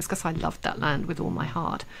from Lewis, because I loved that land with all my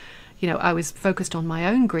heart. I was focused on my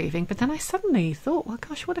own grieving, but then I suddenly thought, well,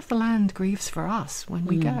 gosh, what if the land grieves for us when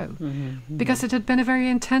we go? Because it had been a very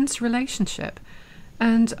intense relationship.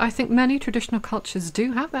 And I think many traditional cultures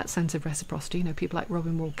do have that sense of reciprocity. People like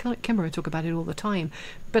Robin Wall Kimmerer talk about it all the time.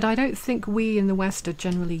 But I don't think we in the West are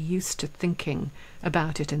generally used to thinking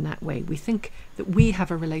about it in that way. We think that we have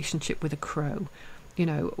a relationship with a crow,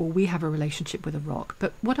 or we have a relationship with a rock.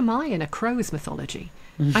 But what am I in a crow's mythology?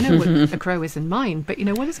 I know what a crow is in mine, but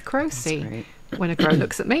what does a crow see? Right. When a crow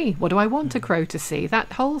looks at me? What do I want a crow to see?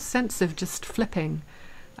 That whole sense of just flipping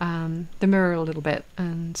the mirror a little bit,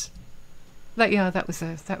 and that was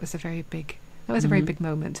a very big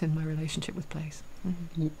moment in my relationship with place.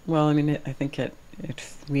 Well, I think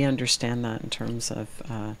we understand that in terms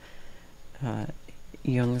of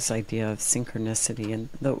Jung's idea of synchronicity and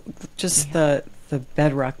the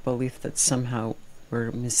bedrock belief that somehow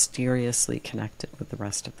we're mysteriously connected with the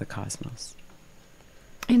rest of the cosmos.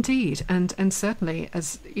 Indeed, and certainly,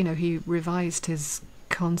 as he revised his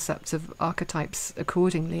concepts of archetypes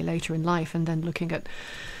accordingly later in life, and then looking at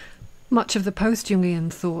much of the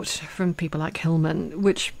post-Jungian thought from people like Hillman,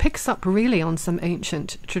 which picks up really on some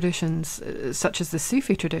ancient traditions, such as the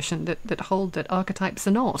Sufi tradition, that hold that archetypes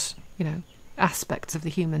are not, aspects of the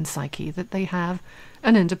human psyche, that they have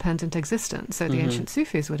an independent existence. So the ancient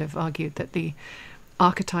Sufis would have argued that the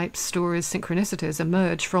archetypes, stories, synchronicities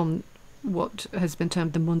emerge from what has been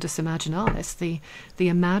termed the mundus imaginalis, the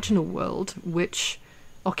imaginal world, which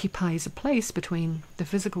occupies a place between the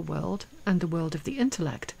physical world and the world of the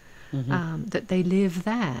intellect. That they live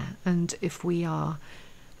there, and if we are,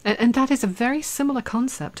 and that is a very similar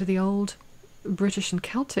concept to the old British and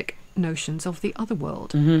Celtic notions of the other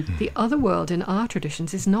world. The other world in our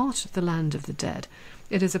traditions is not the land of the dead.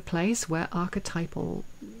 It is a place where archetypal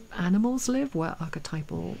animals live, where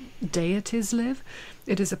archetypal deities live.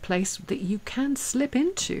 It is a place that you can slip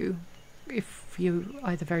into if you're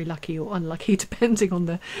either very lucky or unlucky, depending on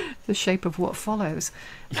the shape of what follows.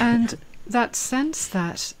 And that sense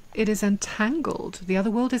that it is entangled, the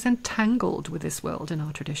other world is entangled with this world in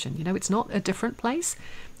our tradition. You know, it's not a different place.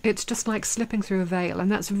 It's just like slipping through a veil.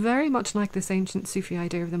 And that's very much like this ancient Sufi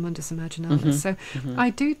idea of the mundus imaginalis. So I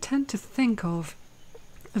do tend to think of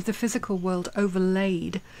the physical world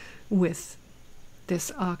overlaid with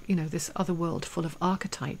this, this other world full of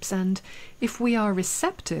archetypes. And if we are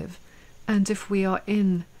receptive, and if we are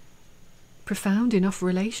in profound enough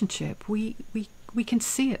relationship, we can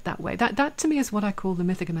see it that way. That to me is what I call the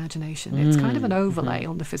mythic imagination. It's kind of an overlay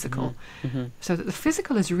on the physical. So that the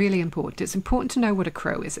physical is really important. It's important to know what a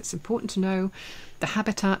crow is. It's important to know the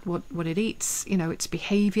habitat, what it eats, its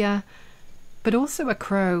behavior. But also a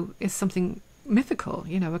crow is something mythical.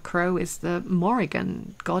 A crow is the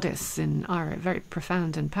Morrigan goddess in a very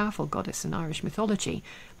profound and powerful goddess in Irish mythology.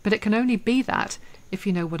 But it can only be that if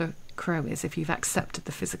you know what a crow is, if you've accepted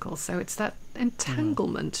the physical. So it's that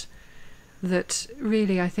entanglement that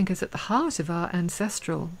really I think is at the heart of our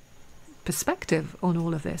ancestral perspective on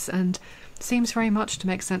all of this, and seems very much to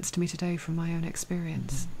make sense to me today from my own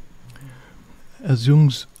experience. As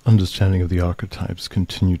Jung's understanding of the archetypes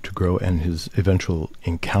continued to grow, and his eventual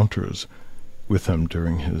encounters with them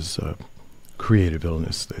during his creative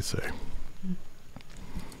illness, they say,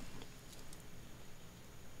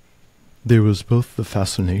 there was both the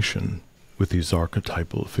fascination with these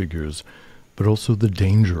archetypal figures, but also the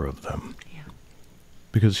danger of them. Yeah.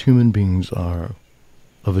 Because human beings are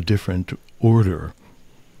of a different order,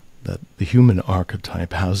 that the human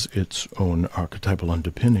archetype has its own archetypal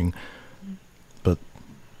underpinning, but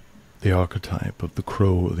the archetype of the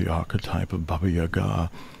crow, the archetype of Baba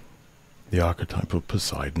Yaga, the archetype of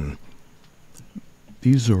Poseidon,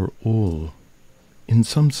 these are all, in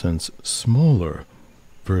some sense, smaller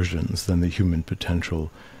versions than the human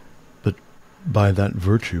potential, but by that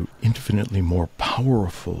virtue infinitely more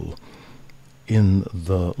powerful in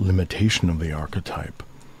the limitation of the archetype.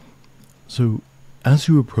 So as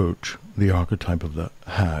you approach the archetype of the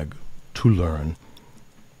hag to learn,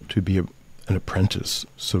 to be an apprentice,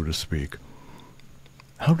 so to speak,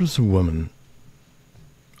 how does a woman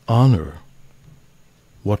honor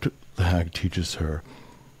what the hag teaches her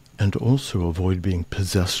and also avoid being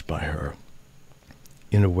possessed by her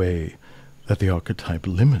in a way that the archetype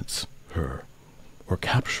limits her or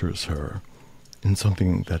captures her in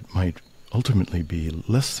something that might ultimately be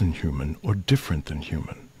less than human or different than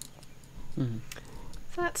human?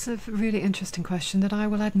 That's a really interesting question that I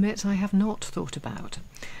will admit I have not thought about.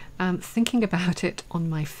 Thinking about it on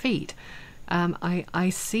my feet, I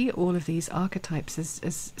see all of these archetypes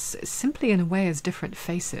as simply in a way as different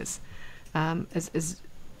faces, as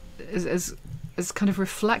kind of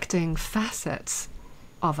reflecting facets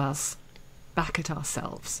of us back at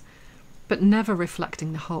ourselves, but never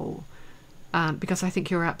reflecting the whole. Because I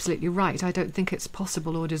think you're absolutely right. I don't think it's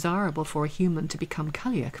possible or desirable for a human to become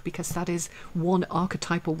Cailleach, because that is one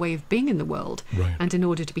archetypal way of being in the world. Right. And in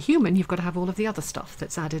order to be human, you've got to have all of the other stuff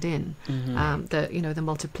that's added in, the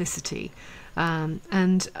multiplicity.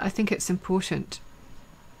 And I think it's important.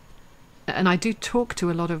 And I do talk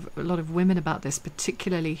to a lot of women about this,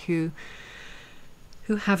 particularly who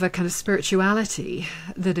have a kind of spirituality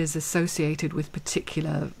that is associated with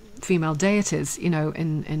particular female deities, in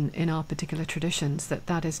our particular traditions,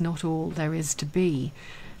 that is not all there is to be,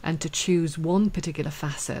 and to choose one particular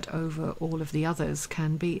facet over all of the others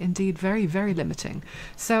can be indeed very, very limiting.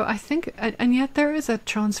 So I think, and yet there is a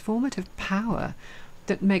transformative power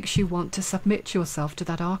that makes you want to submit yourself to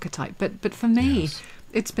that archetype. But for me, Yes.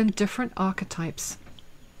 It's been different archetypes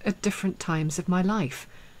at different times of my life.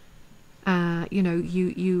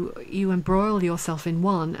 You embroil yourself in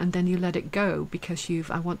one, and then you let it go because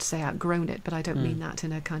I want to say outgrown it, but I don't mean that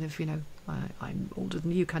in a kind of, I'm older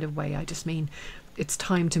than you kind of way. I just mean it's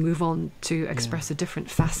time to move on to express a different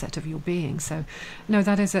facet of your being. So, no,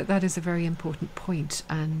 that is a very important point,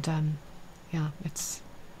 and it's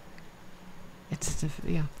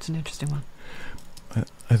an interesting one.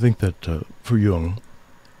 I think that for Jung,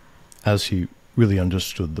 as he really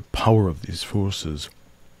understood the power of these forces,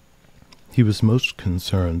 he was most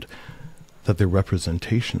concerned that their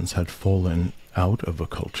representations had fallen out of a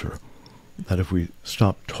culture. That if we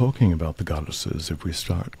stop talking about the goddesses, if we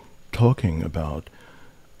start talking about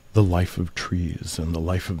the life of trees and the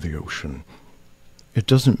life of the ocean, it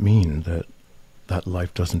doesn't mean that that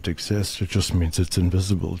life doesn't exist. It just means it's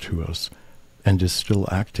invisible to us and is still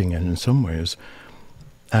acting, and in some ways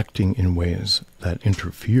acting in ways that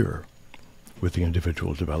interfere with the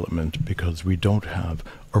individual development because we don't have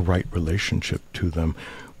a right relationship to them,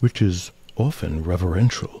 which is often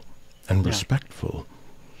reverential and respectful,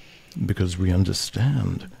 because we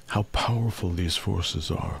understand how powerful these forces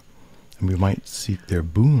are. And we might seek their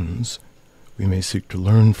boons, we may seek to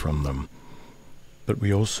learn from them, but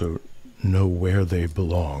we also know where they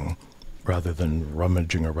belong, rather than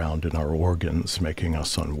rummaging around in our organs, making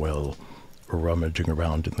us unwell, or rummaging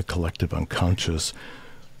around in the collective unconscious,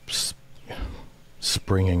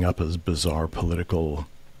 springing up as bizarre political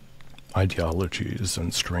ideologies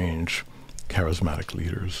and strange charismatic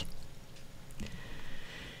leaders.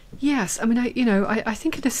 Yes, I mean, I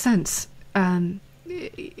think in a sense,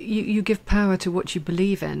 you give power to what you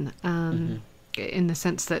believe in the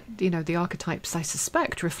sense that, the archetypes, I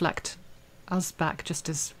suspect, reflect us back, just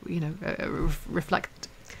as, we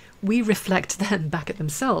reflect them back at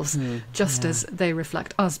themselves, just as they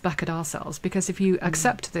reflect us back at ourselves. Because if you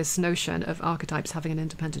accept this notion of archetypes having an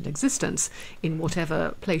independent existence in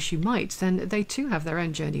whatever place you might, then they too have their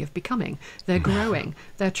own journey of becoming. They're growing,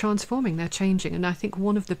 they're transforming, they're changing. And I think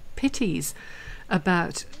one of the pities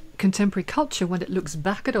about contemporary culture, when it looks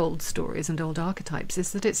back at old stories and old archetypes,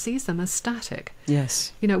 is that it sees them as static.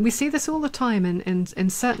 Yes. We see this all the time in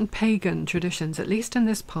certain pagan traditions, at least in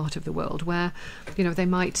this part of the world, where, they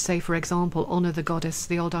might say, for example, honour the goddess,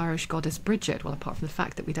 the old Irish goddess Bridget. Well, apart from the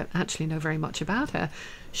fact that we don't actually know very much about her,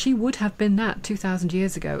 she would have been that 2,000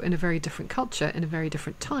 years ago in a very different culture, in a very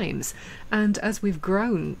different times. And as we've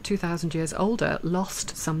grown 2,000 years older,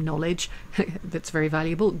 lost some knowledge that's very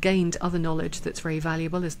valuable, gained other knowledge that's very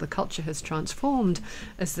valuable as the culture has transformed,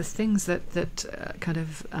 as the things that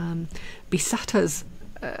beset us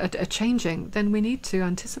are changing, then we need to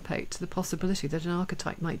anticipate the possibility that an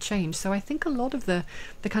archetype might change. So I think a lot of the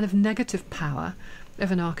kind of negative power of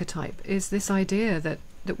an archetype is this idea that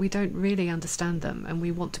we don't really understand them, and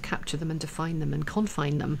we want to capture them and define them and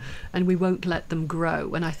confine them, and we won't let them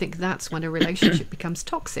grow. And I think that's when a relationship becomes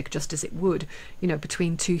toxic, just as it would,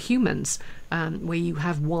 between two humans, where you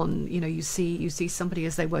have one, you see somebody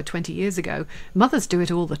as they were 20 years ago. Mothers do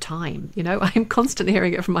it all the time. I'm constantly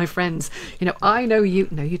hearing it from my friends. I know you.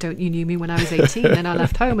 No, you don't. You knew me when I was 18, then I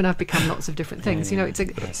left home and I've become lots of different things.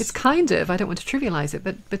 It's kind of, I don't want to trivialize it,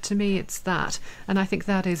 but to me it's that. And I think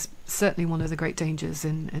that is certainly one of the great dangers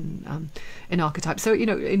in archetypes. So,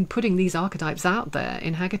 in putting these archetypes out there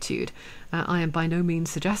in Hagitude, I am by no means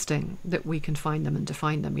suggesting that we can find them and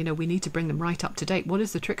define them. We need to bring them right up to date. What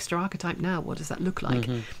is the trickster archetype now? What does that look like?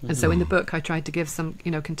 And so in the book I tried to give some,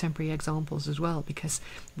 contemporary examples as well, because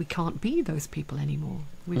we can't be those people anymore.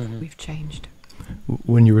 We've changed.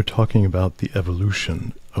 When you were talking about the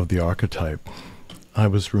evolution of the archetype, I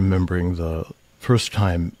was remembering the first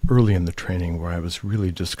time early in the training where I was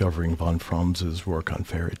really discovering von Froms's work on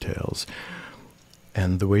fairy tales,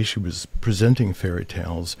 and the way she was presenting fairy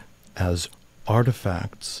tales as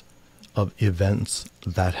artifacts of events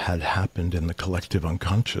that had happened in the collective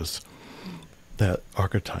unconscious, that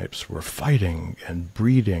archetypes were fighting and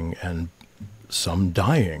breeding and some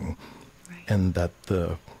dying, and that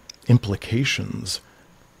the implications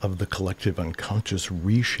of the collective unconscious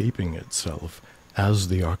reshaping itself as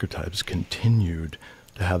the archetypes continued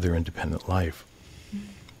to have their independent life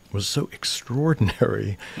was so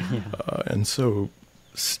extraordinary and so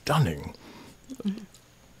stunning,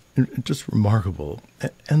 just remarkable.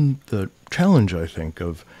 And the challenge, I think,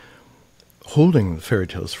 of holding the fairy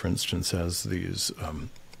tales, for instance, as these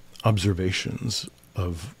observations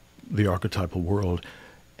of the archetypal world,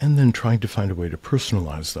 and then trying to find a way to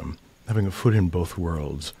personalize them, having a foot in both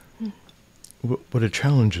worlds. What a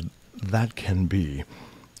challenge that can be,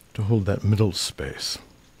 to hold that middle space.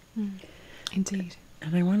 Indeed.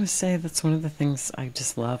 And I want to say that's one of the things I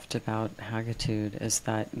just loved about Hagitude, is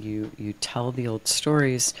that you tell the old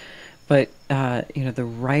stories, but the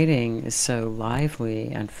writing is so lively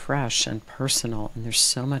and fresh and personal, and there's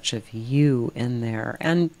so much of you in there,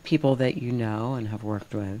 and people that you know and have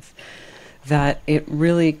worked with, that it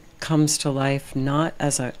really comes to life not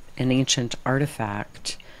as an ancient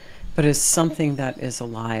artifact, but as something that is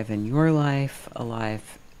alive in your life,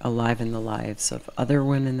 alive in the lives of other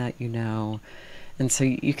women that you know. And so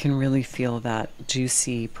you can really feel that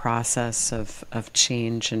juicy process of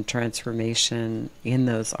change and transformation in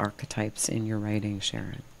those archetypes in your writing,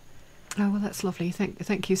 Sharon. Oh, well, that's lovely.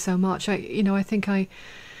 Thank you so much. I think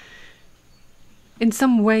in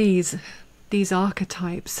some ways, these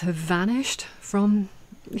archetypes have vanished from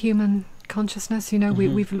human consciousness.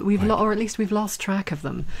 We've or at least we've lost track of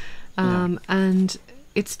them. And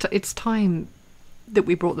it's time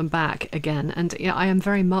brought them back again. And I am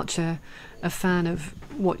very much a fan of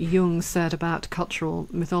what Jung said about cultural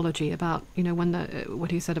mythology, about when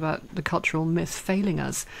what he said about the cultural myth failing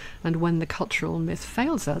us, and when the cultural myth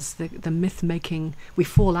fails us, the myth making, we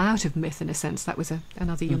fall out of myth in a sense. That was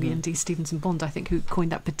another Jungian, D. Stevenson Bond, I think, who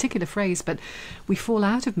coined that particular phrase. But we fall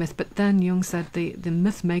out of myth. But then Jung said the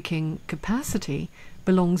myth making capacity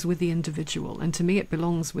belongs with the individual, and to me it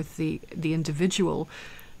belongs with the individual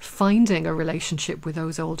finding a relationship with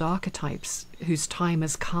those old archetypes whose time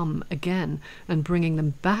has come again, and bringing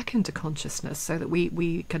them back into consciousness so that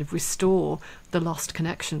we kind of restore the lost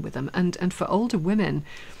connection with them. And for older women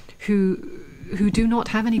who do not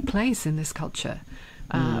have any place in this culture,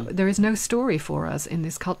 there is no story for us in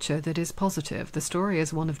this culture that is positive. The story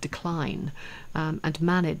is one of decline, and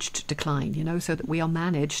managed decline, so that we are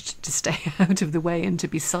managed to stay out of the way and to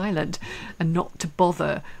be silent and not to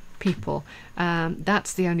bother people.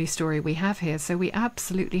 That's the only story we have here. So we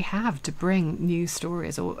absolutely have to bring new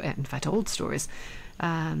stories, or in fact old stories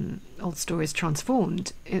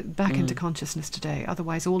transformed back into consciousness today.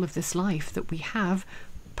 Otherwise all of this life that we have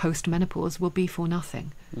post-menopause will be for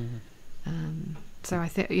nothing. So I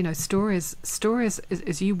think stories,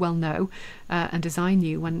 as you well know, and as I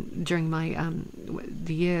knew during my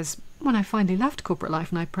the years when I finally left corporate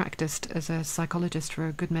life, and I practiced as a psychologist for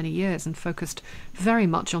a good many years and focused very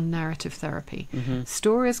much on narrative therapy.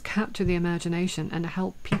 Stories capture the imagination and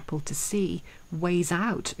help people to see ways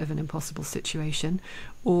out of an impossible situation,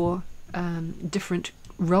 or different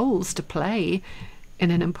roles to play in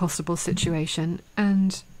an impossible situation.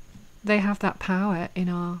 And they have that power in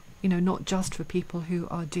our, not just for people who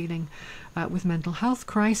are dealing with mental health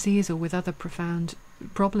crises or with other profound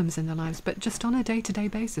problems in their lives, but just on a day-to-day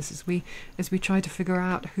basis as we try to figure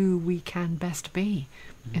out who we can best be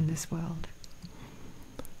in this world.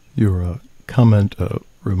 Your comment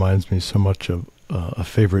reminds me so much of a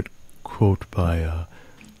favorite quote by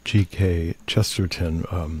G.K.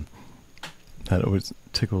 Chesterton that always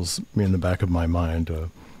tickles me in the back of my mind.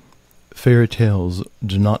 Fairy tales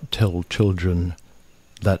do not tell children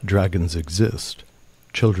that dragons exist.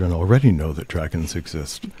 Children already know that dragons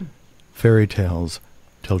exist. Fairy tales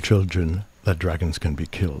tell children that dragons can be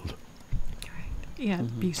killed. Right. Yeah,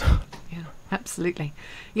 beautiful. Yeah, absolutely.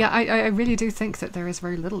 Yeah, I really do think that there is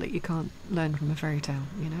very little that you can't learn from a fairy tale.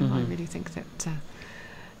 I really think that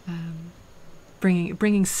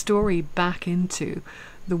bringing story back into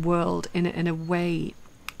the world in a way,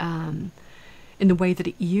 in the way that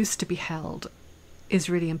it used to be held, is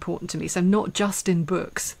really important to me. So not just in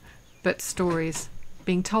books, but stories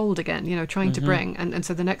being told again, trying to bring, and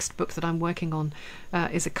so the next book that I'm working on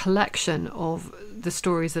is a collection of the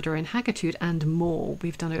stories that are in HAGITUDE and more.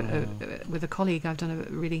 We've done with a colleague, I've done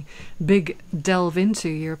a really big delve into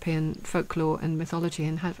European folklore and mythology,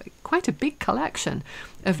 and have quite a big collection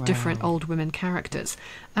of different old women characters.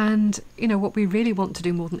 And what we really want to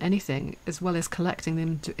do more than anything, as well as collecting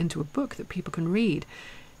them into a book that people can read,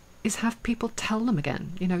 is have people tell them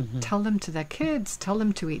again, tell them to their kids, tell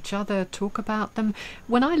them to each other, talk about them.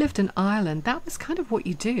 When I lived in Ireland, that was kind of what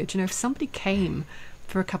you did. If somebody came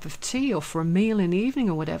for a cup of tea or for a meal in the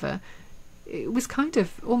evening or whatever, it was kind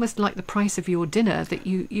of almost like the price of your dinner, that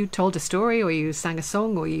you told a story, or you sang a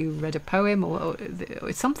song, or you read a poem, or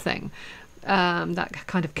something. That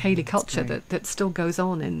kind of Cailleach culture that still goes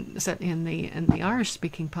on certainly in the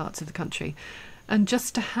Irish-speaking parts of the country. And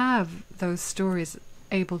just to have those stories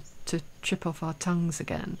able to trip off our tongues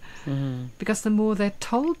again, because the more they're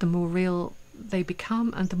told, the more real they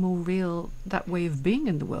become, and the more real that way of being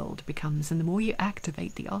in the world becomes, and the more you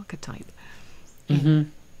activate the archetype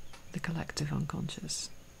in the collective unconscious.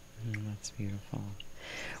 That's beautiful.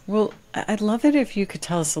 Well, I'd love it if you could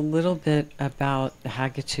tell us a little bit about the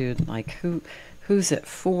HAGITUDE, like who's it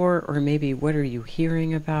for, or maybe what are you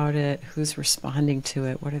hearing about it, who's responding to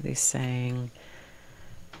it, what are they saying?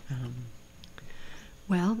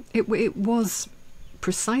 Well, it was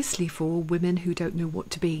precisely for women who don't know what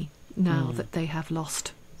to be now that they have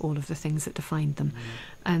lost all of the things that defined them.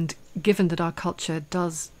 And given that our culture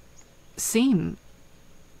does seem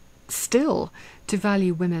still to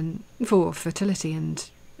value women for fertility and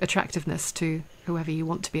attractiveness to whoever you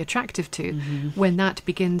want to be attractive to, when that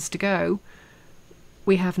begins to go,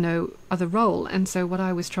 we have no other role. And so what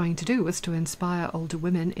I was trying to do was to inspire older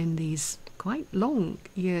women in these quite long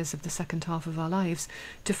years of the second half of our lives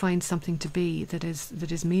to find something to be that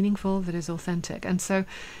is meaningful, that is authentic. And so,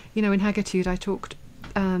 in HAGITUDE I talked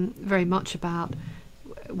very much about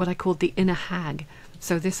what I called the inner hag.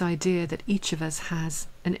 So this idea that each of us has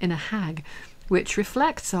an inner hag, which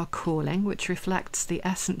reflects our calling, which reflects the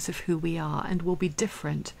essence of who we are, and will be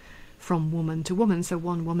different from woman to woman. So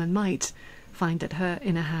one woman might find that her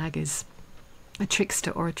inner hag is a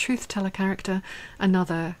trickster or a truth-teller character.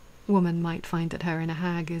 Another woman might find that her inner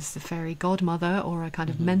hag is the fairy godmother or a kind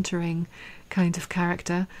of mentoring kind of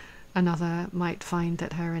character. Another might find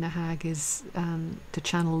that her inner hag is to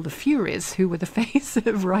channel the Furies, who were the face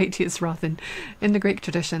of righteous wrath in the Greek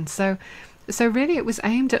tradition. So really it was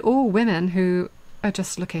aimed at all women who are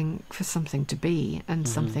just looking for something to be and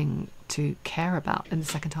something to care about in the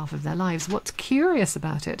second half of their lives. What's curious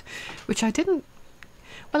about it, which I didn't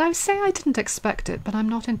expect it, but I'm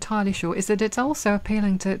not entirely sure, is that it's also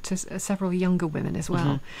appealing to several younger women as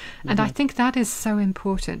well. And I think that is so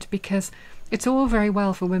important, because it's all very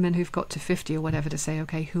well for women who've got to 50 or whatever to say,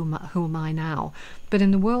 okay, who am I now? But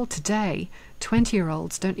in the world today,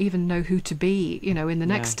 20-year-olds don't even know who to be, in the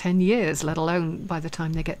next 10 years, let alone by the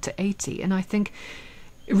time they get to 80. And I think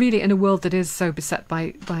really in a world that is so beset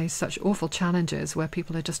by such awful challenges, where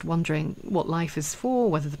people are just wondering what life is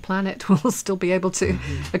for, whether the planet will still be able to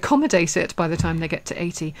accommodate it by the time they get to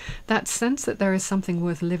 80, that sense that there is something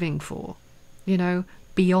worth living for,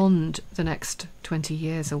 beyond the next 20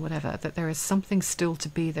 years or whatever, that there is something still to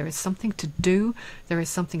be, there is something to do, there is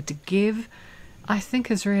something to give, I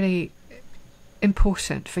think is really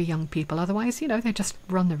important for young people. Otherwise, they just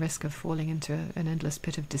run the risk of falling into an endless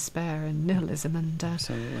pit of despair and nihilism, and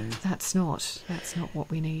Absolutely. that's not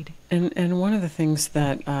what we need. And one of the things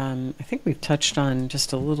that I think we've touched on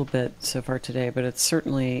just a little bit so far today, but it's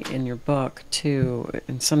certainly in your book too,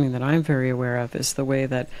 and something that I'm very aware of, is the way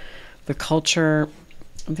that the culture,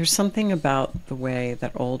 there's something about the way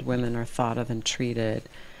that old women are thought of and treated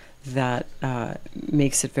that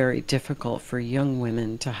makes it very difficult for young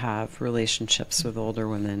women to have relationships with older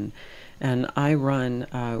women. And I run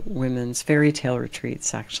women's fairy tale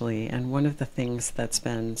retreats, actually, and one of the things that's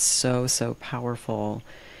been so powerful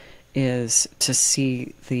is to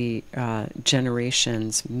see the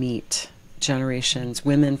generations meet.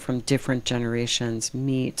 Women from different generations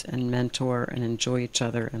meet and mentor and enjoy each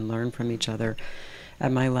other and learn from each other.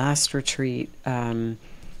 At my last retreat,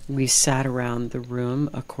 we sat around the room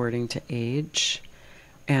according to age,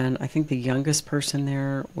 and I think the youngest person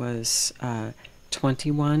there was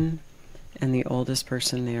 21, and the oldest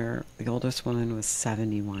person there, the oldest woman, was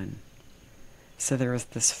 71. So there was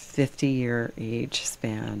this 50-year age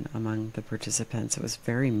span among the participants. It was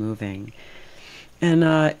very moving. And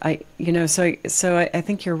so I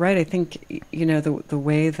think you're right. I think the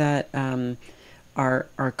way that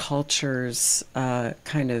our cultures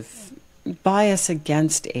kind of bias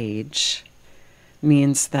against age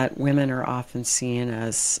means that women are often seen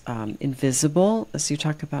as invisible, as you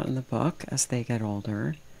talk about in the book, as they get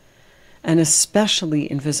older, and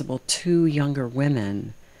especially invisible to younger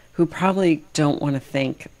women who probably don't want to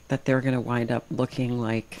think that they're going to wind up looking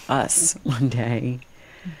like us one day.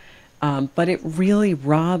 But it really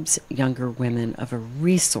robs younger women of a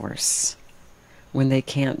resource when they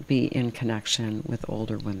can't be in connection with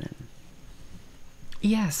older women.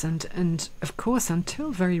 Yes, and of course, until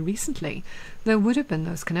very recently, there would have been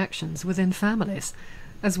those connections within families,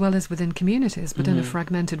 as well as within communities, but in a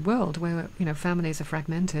fragmented world where families are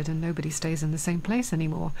fragmented and nobody stays in the same place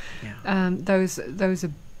anymore. Yeah.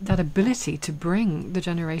 That ability to bring the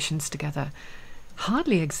generations together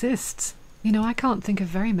hardly exists. I can't think of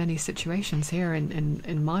very many situations here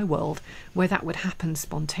in my world where that would happen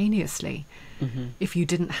spontaneously if you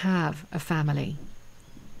didn't have a family.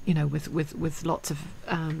 With lots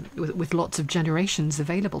of generations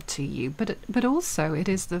available to you, but also it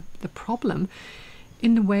is the problem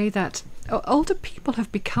in the way that older people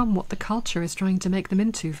have become what the culture is trying to make them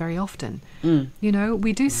into very often.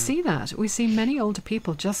 We do see that. We see many older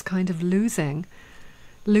people just kind of losing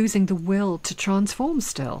the will to transform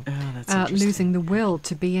still. Losing the will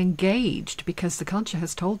to be engaged because the culture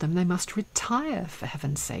has told them they must retire, for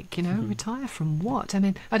heaven's sake. Retire from what? I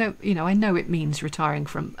mean, I know it means retiring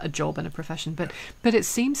from a job and a profession, but it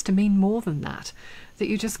seems to mean more than that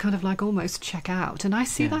you just kind of like almost check out. And I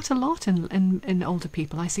see that a lot in older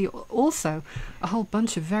people. I see also a whole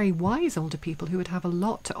bunch of very wise older people who would have a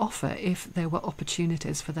lot to offer if there were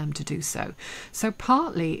opportunities for them to do so. So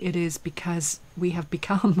partly it is because we have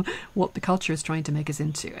become what the culture is trying to make us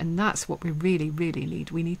into, and that's what we really, really need.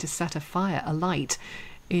 We need to set a light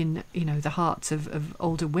in the hearts of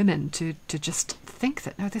older women to just think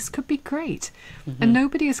that, no, this could be great. And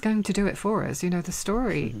nobody is going to do it for us. The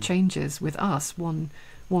story changes with us, one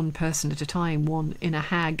person at a time, one inner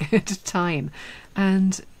hag at a time,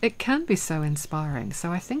 and it can be so inspiring.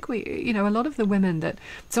 So I think a lot of the women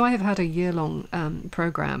so I have had a year-long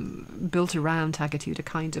program built around Hagitude, a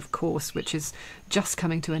kind of course which is just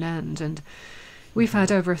coming to an end, and We've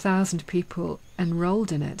had over 1,000 people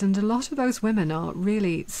enrolled in it, and a lot of those women are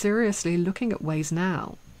really seriously looking at ways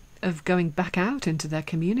now of going back out into their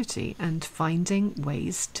community and finding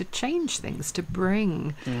ways to change things, to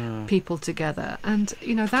bring people together. And,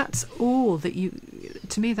 you know, that's all that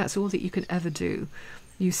to me, that's all that you can ever do.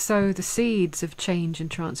 You sow the seeds of change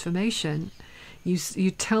and transformation.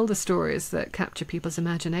 You tell the stories that capture people's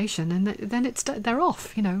imagination, and then they're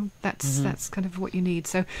off. You know, that's kind of what you need.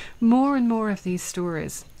 So more and more of these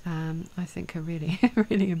stories, I think, are really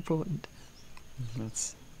really important.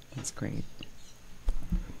 That's great.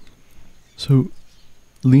 So,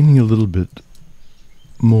 leaning a little bit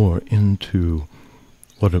more into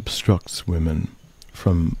what obstructs women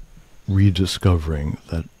from rediscovering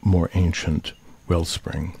that more ancient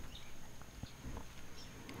wellspring.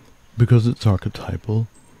 Because it's archetypal,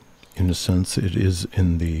 in a sense it is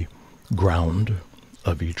in the ground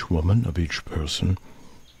of each woman, of each person.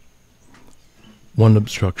 One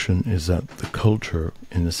obstruction is that the culture,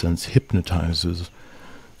 in a sense, hypnotizes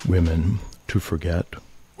women to forget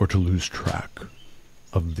or to lose track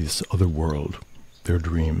of this other world, their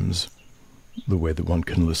dreams, the way that one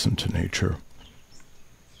can listen to nature.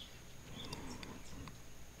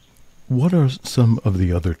 What are some of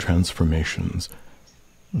the other transformations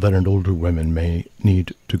that an older woman may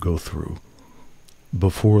need to go through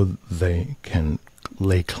before they can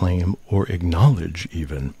lay claim or acknowledge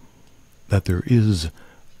even that there is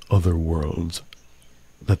other worlds,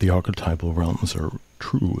 that the archetypal realms are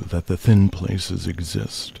true, that the thin places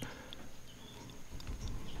exist?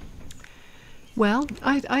 Well,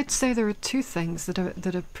 I'd say there are two things that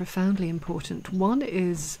are profoundly important. One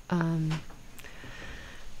is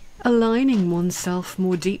aligning oneself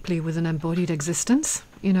more deeply with an embodied existence.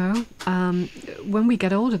 You know, when we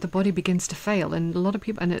get older, the body begins to fail, and a lot of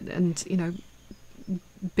people, and you know,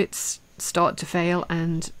 bits start to fail,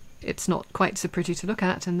 and it's not quite so pretty to look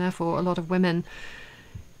at, and therefore a lot of women,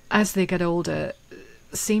 as they get older,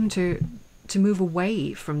 seem to move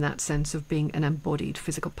away from that sense of being an embodied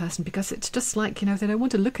physical person, because it's just like, you know, they don't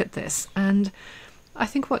want to look at this. And I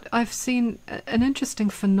think what I've seen, an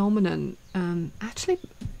interesting phenomenon, actually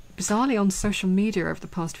bizarrely on social media over the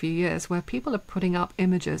past few years, where people are putting up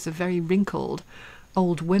images of very wrinkled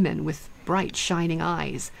old women with bright shining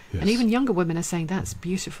eyes. Yes. And even younger women are saying that's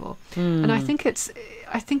beautiful. And I think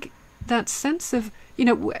that sense of, you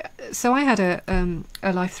know, so I had a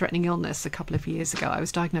life-threatening illness a couple of years ago. I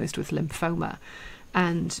was diagnosed with lymphoma,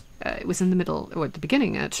 and it was in the middle, or at the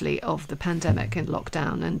beginning actually, of the pandemic and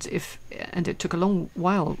lockdown, and it took a long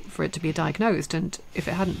while for it to be diagnosed, and if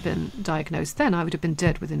it hadn't been diagnosed then, I would have been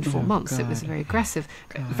dead within 4 months. God. It was very aggressive,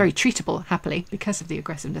 very treatable, happily, because of the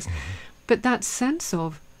aggressiveness. But that sense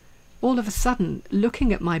of all of a sudden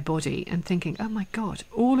looking at my body and thinking, oh my God,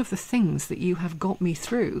 all of the things that you have got me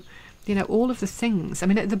through, you know, all of the things. I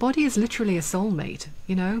mean, the body is literally a soulmate,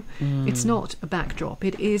 you know. It's not a backdrop.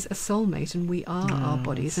 It is a soulmate, and we are our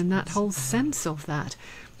bodies. And that whole sense of that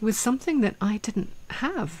was something that I didn't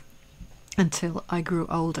have until I grew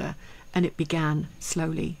older, and it began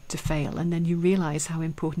slowly to fail. And then you realize how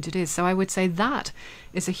important it is. So I would say that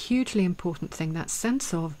is a hugely important thing, that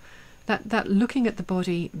sense of that looking at the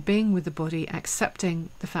body, being with the body, accepting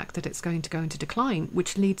the fact that it's going to go into decline,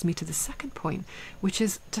 which leads me to the second point, which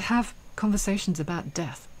is to have conversations about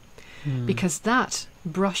death. Because that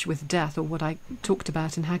brush with death, or what I talked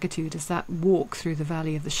about in HAGITUDE, is that walk through the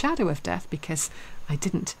valley of the shadow of death, because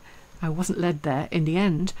I wasn't led there in the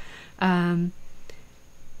end,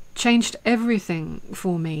 changed everything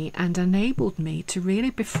for me and enabled me to really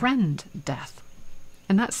befriend death.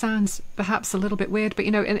 And that sounds perhaps a little bit weird, but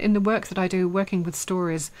you know, in the work that I do, working with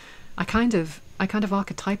stories, I kind of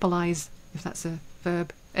archetypalize, if that's a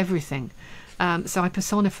verb, everything. So I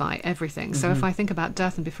personify everything. So if I think about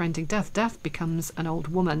death and befriending death, death becomes an old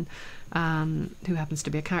woman who happens to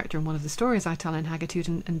be a character in one of the stories I tell in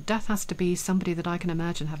HAGITUDE, and death has to be somebody that I can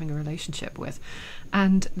imagine having a relationship with.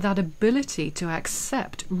 And that ability to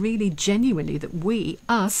accept really genuinely that we,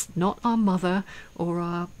 us, not our mother or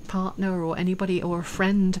our partner or anybody or a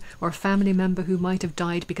friend or a family member who might have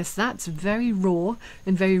died, because that's very raw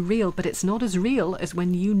and very real, but it's not as real as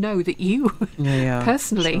when you know that you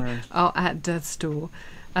personally are at death's door.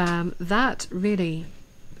 That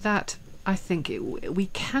I think we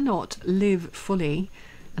cannot live fully,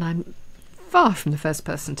 and I'm far from the first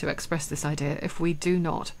person to express this idea, if we do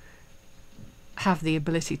not have the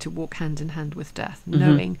ability to walk hand in hand with death,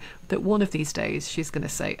 knowing that one of these days she's going to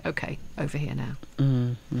say, okay, over here now.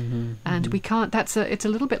 And we can't, it's a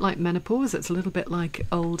little bit like menopause, it's a little bit like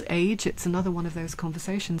old age. It's another one of those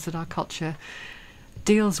conversations that our culture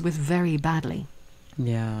deals with very badly.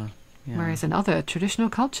 Yeah. Yeah. Whereas in other traditional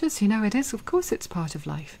cultures, it is, of course, it's part of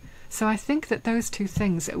life. So I think that those two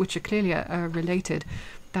things, which are clearly are related,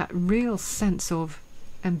 that real sense of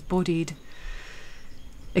embodied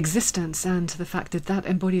existence and the fact that that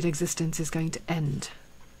embodied existence is going to end,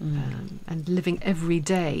 and living every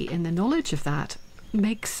day in the knowledge of that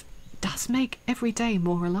does make every day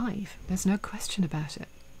more alive. There's no question about it.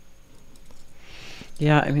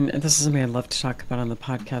 Yeah, I mean, this is something I'd love to talk about on the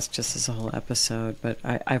podcast just as a whole episode, but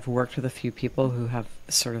I've worked with a few people who have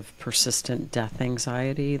sort of persistent death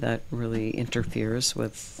anxiety that really interferes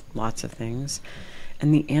with lots of things.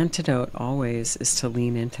 And the antidote always is to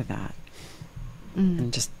lean into that.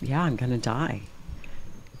 And just, I'm going to die.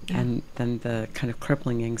 Yeah. And then the kind of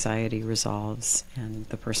crippling anxiety resolves and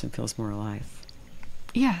the person feels more alive.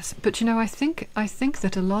 Yes, but I think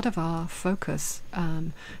that a lot of our focus,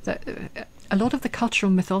 that a lot of the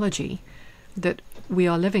cultural mythology that we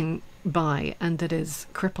are living by and that is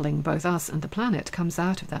crippling both us and the planet comes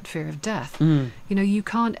out of that fear of death. You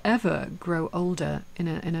can't ever grow older in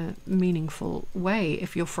a meaningful way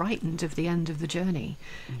if you're frightened of the end of the journey.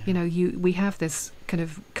 We have this kind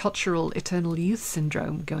of cultural eternal youth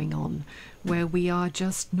syndrome going on, where we are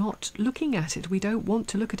just not looking at it. We don't want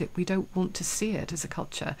to look at it. We don't want to see it as a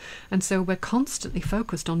culture. And so we're constantly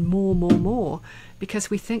focused on more, because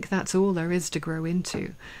we think that's all there is to grow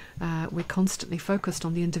into. We're constantly focused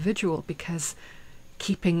on the individual because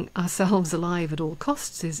keeping ourselves alive at all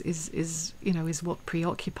costs is what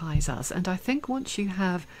preoccupies us. And I think once you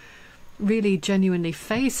have really genuinely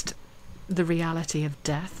faced the reality of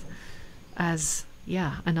death as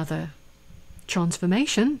another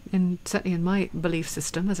transformation, certainly in my belief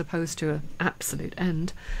system, as opposed to an absolute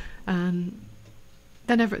end, then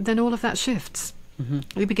all of that shifts.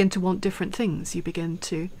 You begin to want different things.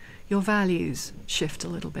 Your values shift a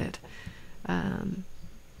little bit.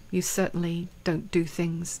 You certainly don't do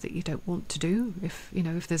things that you don't want to do. If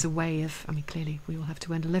there's a way of, clearly we all have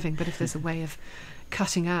to earn a living, but if there's a way of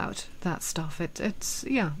cutting out that stuff, it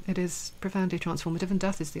is profoundly transformative, and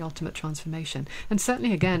death is the ultimate transformation. And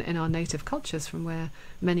certainly, again, in our native cultures, from where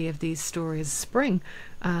many of these stories spring,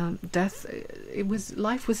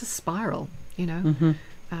 life was a spiral.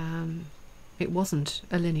 It wasn't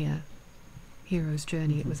a linear hero's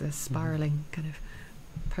journey. It was a spiraling kind of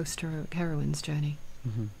post-heroic heroine's journey.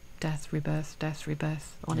 Death, rebirth,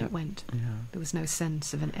 on it went. There was no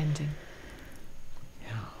sense of an ending.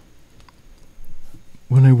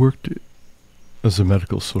 When I worked as a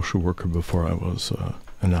medical social worker before I was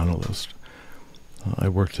an analyst, I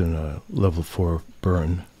worked in a level 4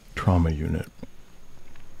 burn trauma unit.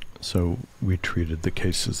 So we treated the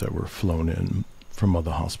cases that were flown in from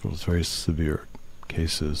other hospitals, very severe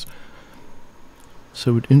cases.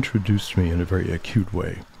 So it introduced me in a very acute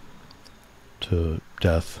way to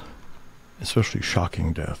death, especially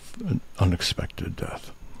shocking death, unexpected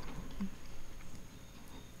death.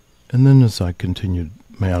 And then as I continued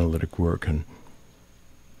my analytic work and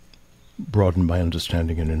broadened my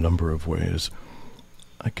understanding in a number of ways,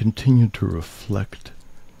 I continued to reflect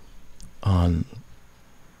on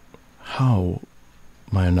how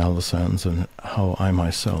my analysans and how I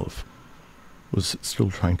myself was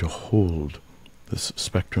still trying to hold this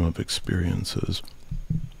spectrum of experiences.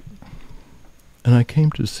 And I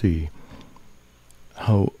came to see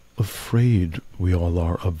how afraid we all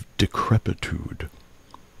are of decrepitude,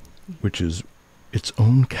 which is its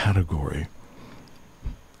own category,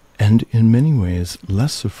 and in many ways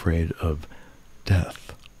less afraid of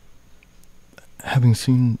death. Having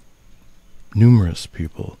seen numerous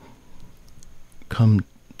people come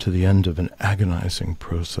to the end of an agonizing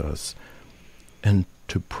process and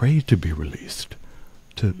to pray to be released,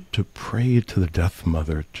 to pray to the death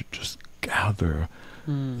mother to just gather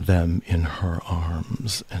them in her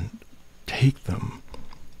arms and take them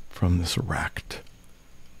from this racked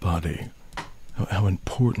body. How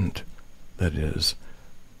important that is,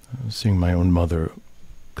 seeing my own mother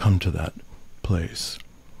come to that place.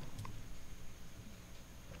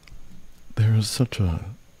 There is such a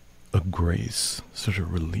grace, such a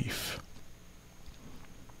relief.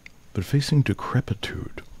 But facing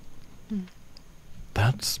decrepitude,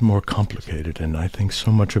 that's more complicated, and I think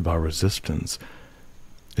so much of our resistance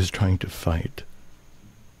is trying to fight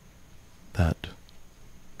that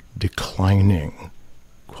declining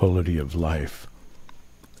quality of life.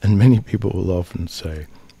 And many people will often say,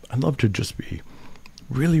 I'd love to just be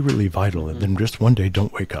really, really vital, and then just one day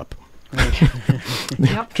don't wake up.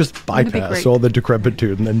 Yep. Just bypass all the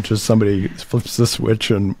decrepitude, and then just somebody flips the switch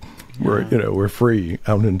and we're free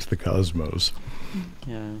out into the cosmos.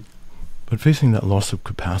 Yeah. But facing that loss of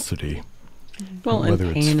capacity Well, whether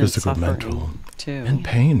and it's pain physical, and suffering, mental, too. and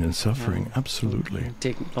pain and suffering, absolutely.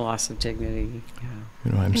 The loss of dignity. Yeah.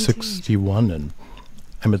 You know, I'm Indeed. 61, and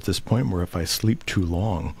I'm at this point where if I sleep too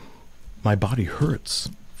long, my body hurts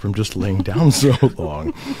from just laying down so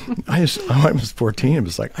long. I was 14, it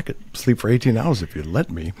was like, I could sleep for 18 hours if you'd let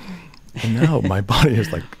me. And now my body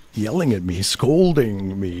is like yelling at me,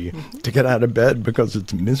 scolding me to get out of bed because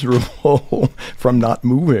it's miserable from not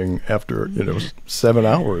moving after, 7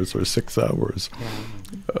 hours or 6 hours.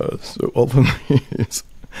 So all of these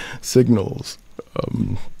signals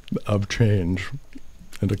of change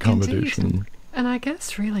and accommodation. Indeed. And I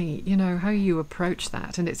guess really, how you approach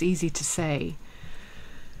that, and it's easy to say.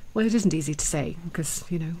 Well, it isn't easy to say because,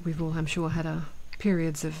 we've all, I'm sure, had our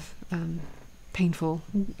periods of painful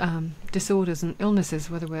disorders and illnesses,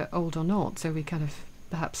 whether we're old or not, so we kind of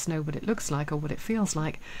perhaps know what it looks like or what it feels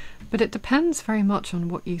like. But it depends very much on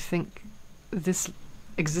what you think this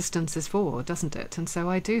existence is for, doesn't it? And so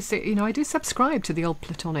I do say, I do subscribe to the old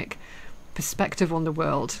Platonic perspective on the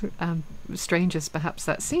world, strange as perhaps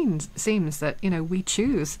that seems that, we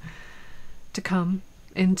choose to come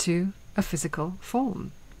into a physical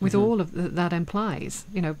form with all of that implies.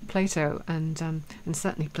 Plato and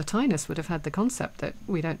certainly Plotinus would have had the concept that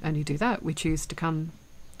we don't only do that, we choose to come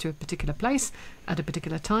to a particular place at a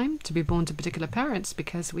particular time, to be born to particular parents,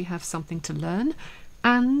 because we have something to learn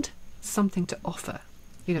and something to offer.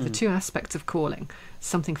 The two aspects of calling,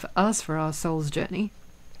 something for us, for our soul's journey,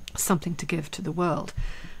 something to give to the world.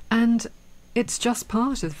 And it's just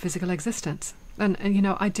part of physical existence. And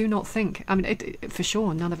I do not think, for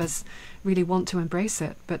sure, none of us really want to embrace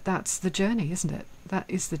it, but that's the journey, isn't it? That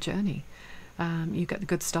is the journey. You get the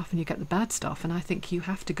good stuff and you get the bad stuff, and I think you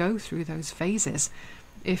have to go through those phases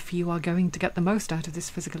if you are going to get the most out of this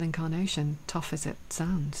physical incarnation, tough as it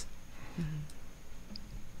sounds.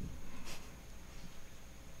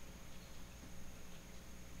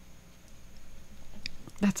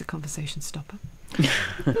 That's a conversation stopper.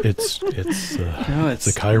 It's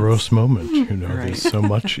a Kairos moment, Right. There's so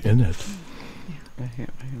much in it. Yeah.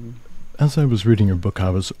 As I was reading your book,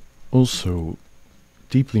 I was also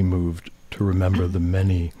deeply moved to remember the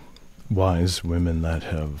many wise women that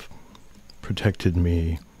have protected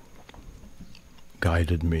me,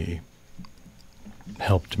 guided me,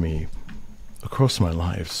 helped me across my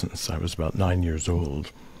life since I was about 9 years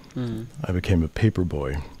old. I became a paper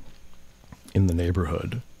boy in the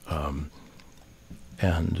neighborhood,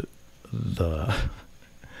 and the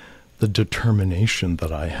determination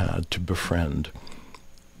that I had to befriend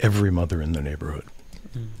every mother in the neighborhood,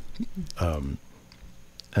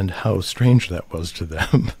 and how strange that was to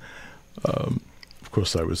them. Of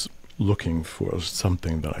course, I was looking for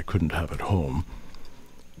something that I couldn't have at home,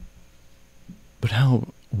 but how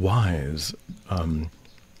wise,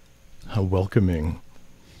 how welcoming,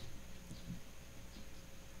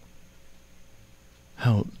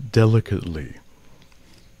 how delicately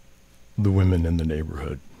the women in the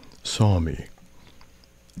neighborhood saw me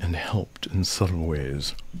and helped in subtle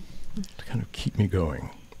ways to kind of keep me going.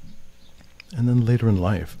 And then later in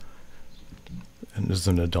life, and as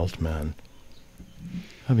an adult man,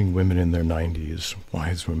 having women in their 90s,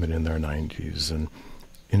 wise women in their 90s, and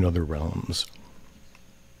in other realms,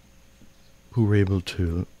 who were able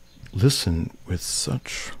to listen with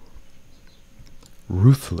such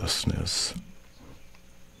ruthlessness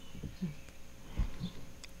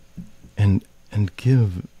and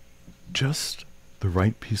give just the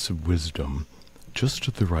right piece of wisdom, just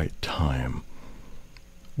at the right time,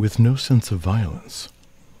 with no sense of violence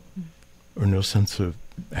or no sense of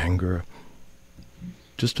anger,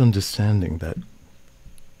 just understanding that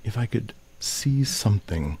if I could see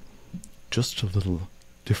something just a little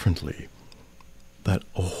differently, that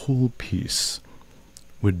a whole piece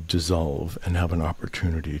would dissolve and have an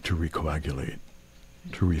opportunity to recoagulate,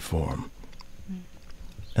 to reform.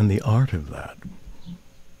 And the art of that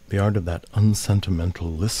unsentimental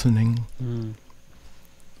listening, and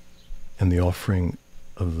the offering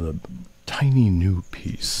of the tiny new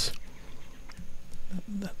piece,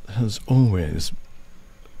 that has always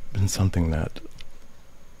been something that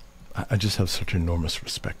I just have such enormous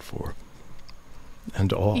respect for,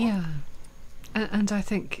 and awe. Yeah, and I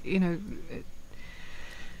think,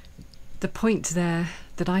 the point there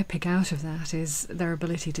that I pick out of that is their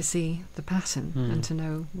ability to see the pattern and to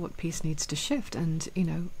know what piece needs to shift, and,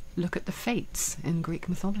 look at the fates in Greek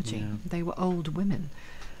mythology. Yeah. They were old women,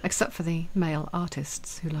 except for the male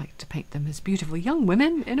artists who like to paint them as beautiful young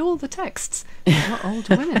women in all the texts. They were old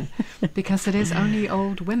women, because it is only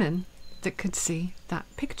old women that could see that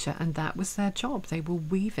picture, and that was their job. They were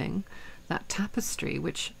weaving that tapestry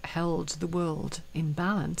which held the world in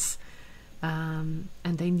balance, and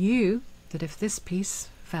they knew that if this piece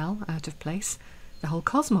fell out of place, the whole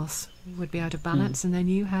cosmos would be out of balance, and they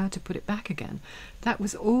knew how to put it back again. That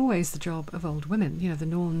was always the job of old women. You know, the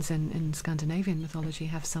Norns in Scandinavian mythology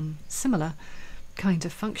have some similar kind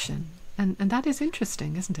of function. And that is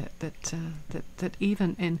interesting, isn't it? That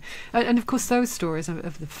even in... And of course those stories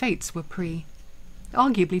of the fates were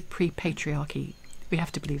arguably pre-patriarchy. We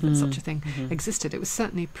have to believe that such a thing existed. It was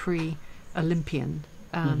certainly pre-Olympian,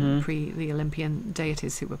 pre the Olympian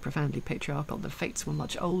deities who were profoundly patriarchal. The fates were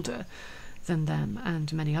much older than them,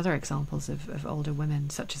 and many other examples of older women,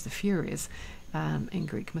 such as the Furies, in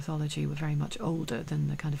Greek mythology, were very much older than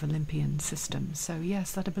the kind of Olympian system. So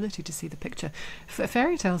yes, that ability to see the picture.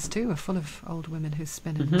 Fairy tales too are full of old women who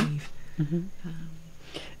spin and weave.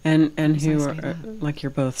 And who are, like you're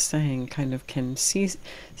both saying, kind of can see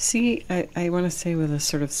I want to say with a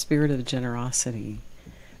sort of spirit of generosity,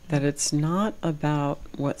 that it's not about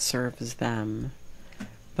what serves them,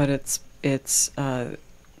 but it's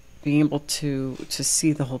being able to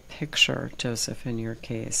see the whole picture, Joseph, in your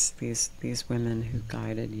case, these women who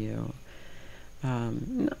guided you,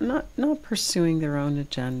 not pursuing their own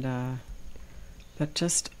agenda, but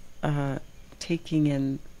just taking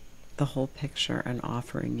in the whole picture and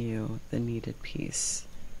offering you the needed piece.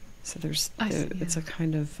 So it's a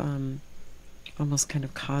kind of almost kind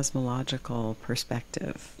of cosmological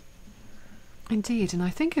perspective. Indeed, and I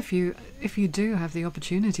think if you do have the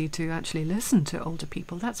opportunity to actually listen to older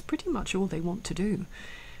people, that's pretty much all they want to do,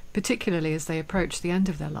 particularly as they approach the end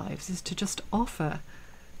of their lives, is to just offer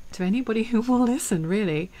to anybody who will listen,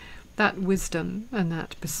 really, that wisdom and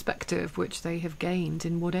that perspective which they have gained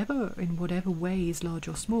in whatever ways, large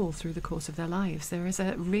or small, through the course of their lives. There is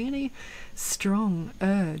a really strong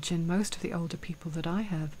urge in most of the older people that I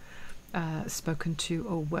have spoken to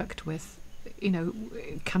or worked with, you know,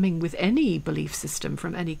 coming with any belief system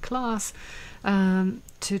from any class,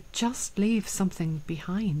 to just leave something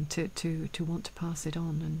behind, to want to pass it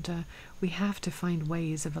on. And we have to find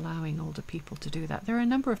ways of allowing older people to do that. There are a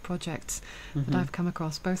number of projects that I've come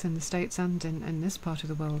across, both in the States and in this part of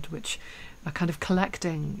the world, which are kind of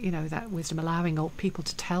collecting, you know, that wisdom, allowing old people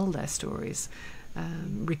to tell their stories,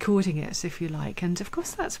 recording it, if you like. And of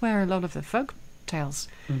course that's where a lot of the folk tales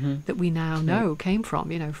that we now know came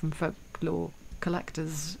from, you know, from folklore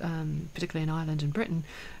collectors, particularly in Ireland and Britain,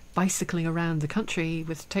 bicycling around the country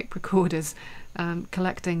with tape recorders,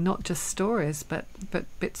 collecting not just stories but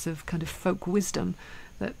bits of kind of folk wisdom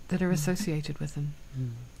that are associated with them.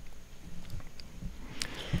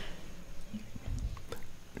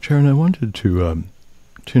 Sharon, I wanted to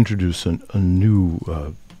introduce a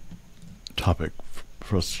new topic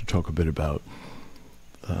for us to talk a bit about.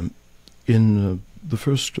 In the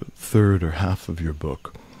first third or half of your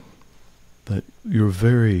book, that you're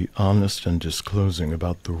very honest and disclosing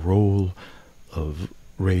about the role of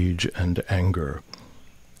rage and anger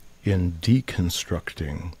in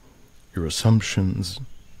deconstructing your assumptions,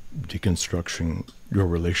 deconstructing your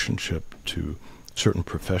relationship to certain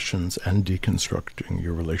professions, and deconstructing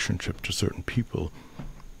your relationship to certain people.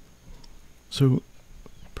 So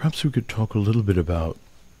perhaps we could talk a little bit about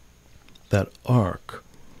that arc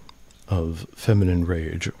of feminine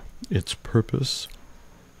rage, its purpose,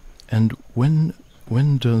 and when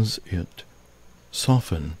does it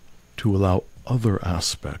soften to allow other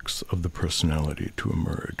aspects of the personality to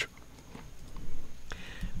emerge?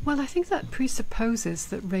 Well, I think that presupposes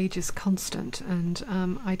that rage is constant, and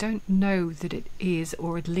I don't know that it is,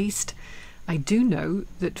 or at least I do know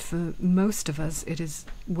that for most of us it is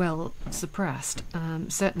well suppressed.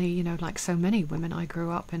 Certainly, you know, like so many women, I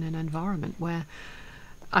grew up in an environment where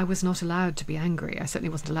I was not allowed to be angry. I certainly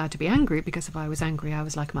wasn't allowed to be angry, because if I was angry, I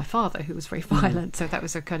was like my father, who was very violent. So that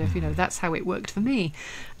was a kind of, you know, that's how it worked for me.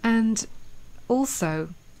 And also,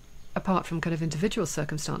 apart from kind of individual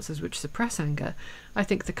circumstances which suppress anger, I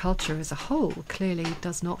think the culture as a whole clearly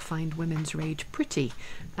does not find women's rage pretty.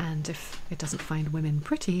 And if it doesn't find women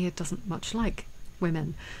pretty, it doesn't much like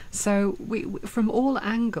women. So we, from all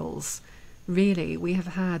angles, really, we have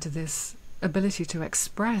had this ability to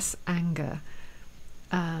express anger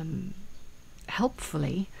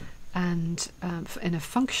helpfully and in a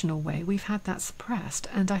functional way. We've had that suppressed,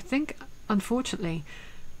 and I think, unfortunately,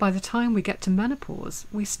 by the time we get to menopause,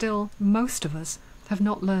 we still, most of us, have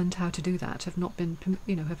not learned how to do that, have not been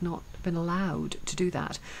allowed to do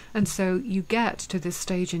that. And so you get to this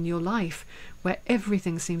stage in your life where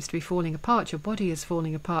everything seems to be falling apart. Your body is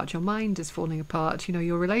falling apart, your mind is falling apart, you know,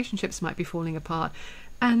 your relationships might be falling apart,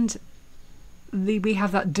 and we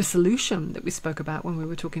have that dissolution that we spoke about when we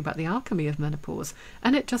were talking about the alchemy of menopause,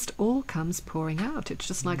 and it just all comes pouring out. It's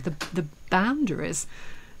just like the boundaries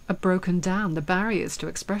are broken down, the barriers to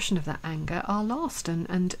expression of that anger are lost,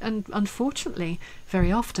 and unfortunately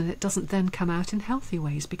very often it doesn't then come out in healthy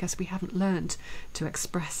ways because we haven't learned to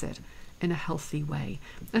express it in a healthy way.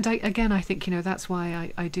 And I think, that's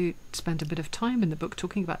why I do spend a bit of time in the book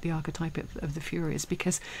talking about the archetype of the Furies,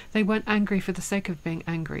 because they weren't angry for the sake of being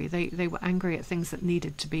angry. They were angry at things that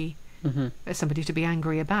needed to be somebody to be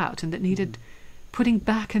angry about, and that needed putting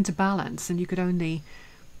back into balance. And you could only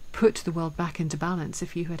put the world back into balance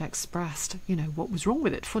if you had expressed, what was wrong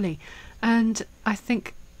with it fully. And I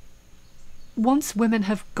think once women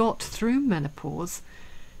have got through menopause,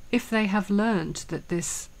 if they have learned that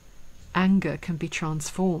this anger can be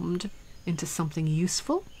transformed into something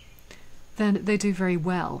useful, then they do very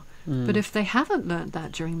well. But if they haven't learned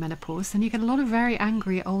that during menopause, then you get a lot of very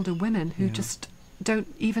angry older women who just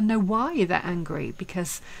don't even know why they're angry,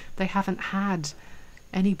 because they haven't had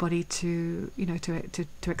anybody to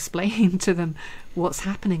explain to them what's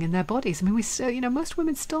happening in their bodies. I mean, we still, most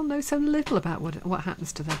women still know so little about what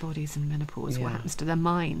happens to their bodies in menopause, what happens to their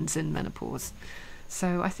minds in menopause.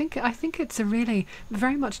 So I think it's a really,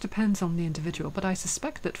 very much depends on the individual, but I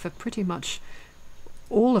suspect that for pretty much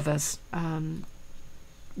all of us,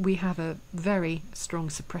 we have a very strong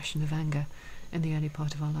suppression of anger in the early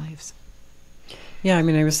part of our lives. Yeah, I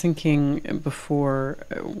mean, I was thinking before,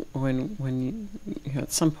 when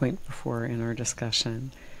at some point before in our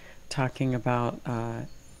discussion, talking about,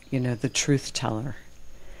 the truth teller,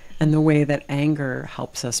 and the way that anger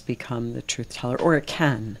helps us become the truth teller, or it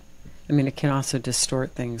can. I mean, it can also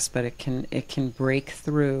distort things, but it can break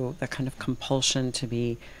through the kind of compulsion to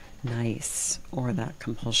be nice, or that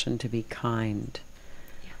compulsion to be kind.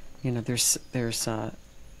 Yeah. There's a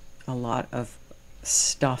lot of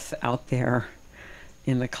stuff out there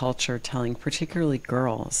in the culture telling particularly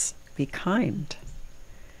girls, be kind,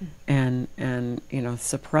 and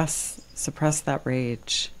suppress that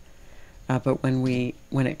rage. But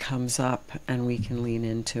when it comes up and we can lean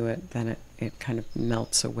into it, then it kind of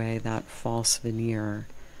melts away that false veneer,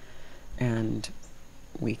 and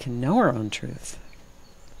we can know our own truth.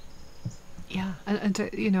 Yeah, and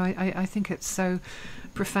I think it's so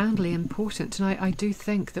profoundly important, and I do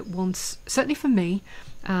think that certainly for me,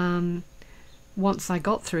 once I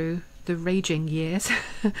got through the raging years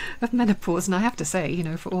of menopause, and I have to say,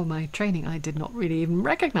 for all my training, I did not really even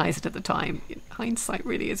recognize it at the time. Hindsight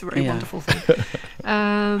really is a very wonderful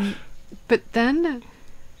thing. But then,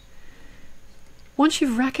 once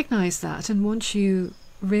you've recognized that, and once you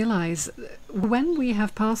realize when we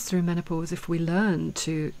have passed through menopause, if we learn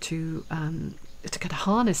to kind of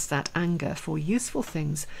harness that anger for useful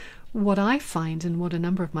things, what I find, and what a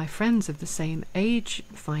number of my friends of the same age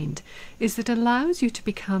find, is that it allows you to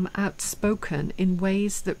become outspoken in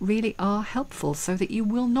ways that really are helpful, so that you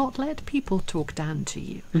will not let people talk down to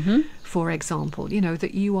you. For example,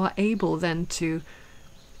 that you are able then to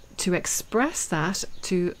express that,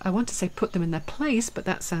 I want to say put them in their place, but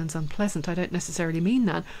that sounds unpleasant. I don't necessarily mean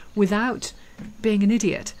that, without being an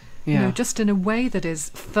idiot. Just in a way that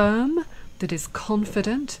is firm, that is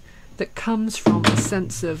confident, that comes from a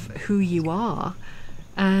sense of who you are,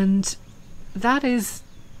 and that is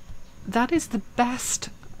the best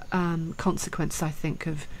consequence, I think,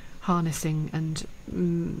 of harnessing and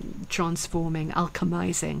transforming,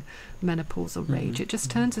 alchemizing menopausal rage. It just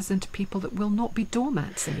turns us into people that will not be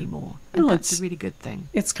doormats anymore, and that's a really good thing.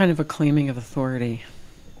 It's kind of a claiming of authority.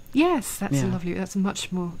 Yes, that's that's a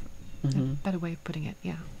much more a better way of putting it.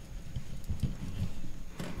 Yeah.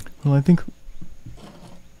 Well, I think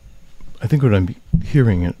what I'm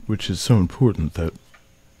hearing, which is so important, that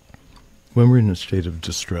when we're in a state of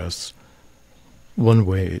distress, one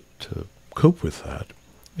way to cope with that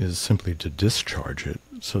is simply to discharge it,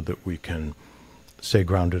 so that we can stay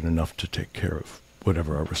grounded enough to take care of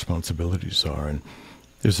whatever our responsibilities are. And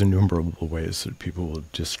there's innumerable ways that people will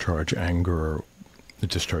discharge anger, or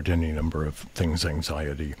discharge any number of things,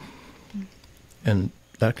 anxiety. And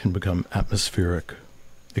that can become atmospheric.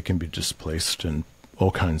 It can be displaced in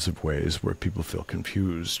all kinds of ways where people feel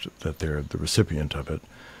confused that they're the recipient of it.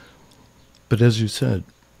 But as you said,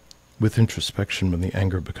 with introspection, when the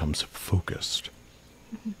anger becomes focused,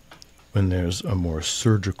 when there's a more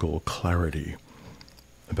surgical clarity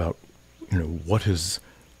about, what is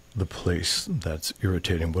the place that's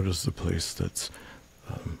irritating, what is the place that's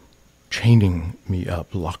chaining me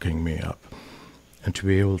up, locking me up, and to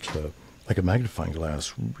be able to, like a magnifying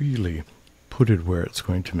glass, really put it where it's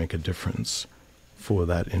going to make a difference for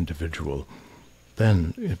that individual,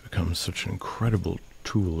 then it becomes such an incredible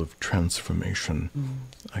tool of transformation.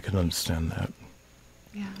 I can understand that.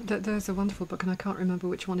 Yeah, there's a wonderful book, and I can't remember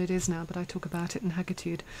which one it is now, but I talk about it in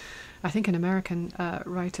HAGITUDE. I think an American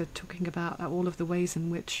writer talking about all of the ways in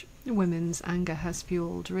which women's anger has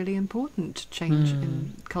fueled really important change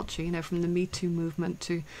in culture, you know, from the Me Too movement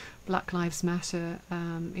to Black Lives Matter,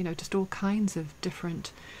 you know, just all kinds of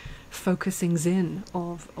different focusings in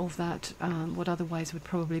of that what otherwise would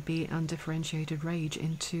probably be undifferentiated rage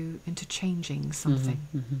into changing something.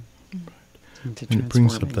 And it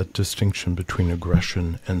brings up that distinction between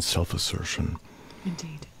aggression and self-assertion.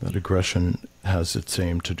 Indeed. That aggression has its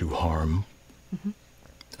aim to do harm.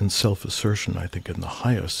 And self-assertion, I think, in the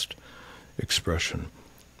highest expression,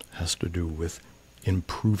 has to do with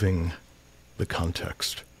improving the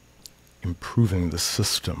context, improving the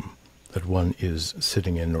system that one is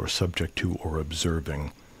sitting in or subject to or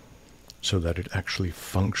observing, so that it actually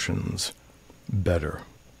functions better,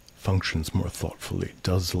 functions more thoughtfully,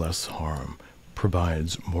 does less harm,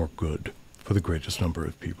 provides more good for the greatest number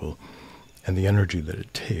of people. And the energy that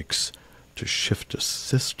it takes to shift a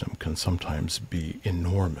system can sometimes be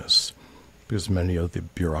enormous, because many of the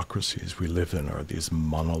bureaucracies we live in are these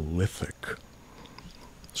monolithic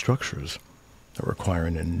structures that require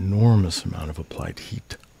an enormous amount of applied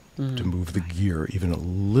heat to move the gear even a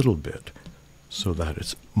little bit so that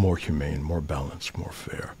it's more humane, more balanced, more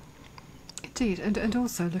fair. Indeed, and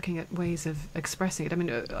also looking at ways of expressing it. I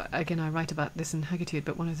mean, again, I write about this in HAGITUDE,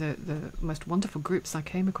 but one of the most wonderful groups I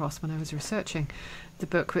came across when I was researching the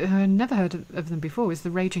book, I had never heard of them before, was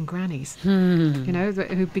the Raging Grannies, you know,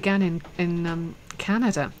 who began in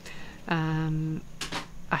Canada,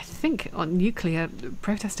 I think on nuclear,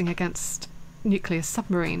 protesting against nuclear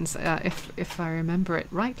submarines, if I remember it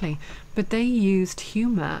rightly. But they used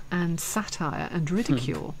humour and satire and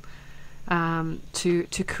ridicule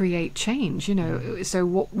to create change, you know. So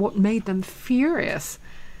what made them furious,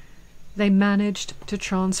 they managed to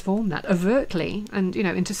transform that overtly and, you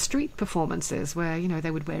know, into street performances where, you know,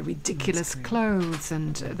 they would wear ridiculous clothes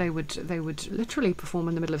and they would literally perform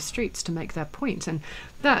in the middle of streets to make their point. And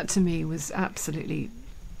that to me was absolutely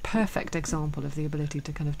perfect example of the ability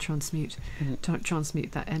to kind of transmute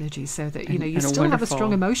that energy, so that, you know, you still have a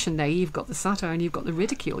strong emotion there. You've got the satire and you've got the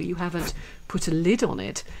ridicule. You haven't put a lid on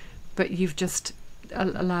it, but you've just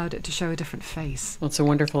allowed it to show a different face. Well, it's a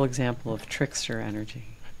wonderful example of trickster energy.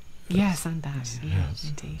 Yes, and that. Yes,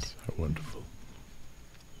 indeed. That's wonderful.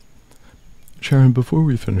 Sharon, before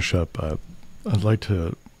we finish up, I'd like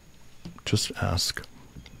to just ask,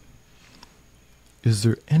 is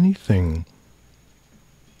there anything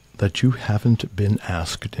that you haven't been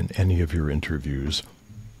asked in any of your interviews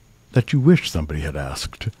that you wish somebody had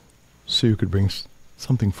asked so you could bring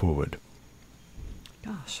something forward?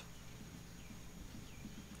 Gosh.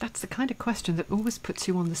 That's the kind of question that always puts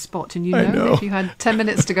you on the spot, and you know if you had 10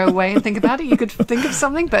 minutes to go away and think about it, you could think of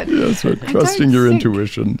something, but yes, but trusting your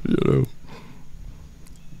intuition, you know.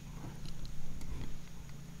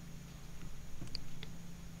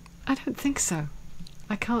 I don't think so.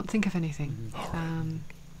 I can't think of anything.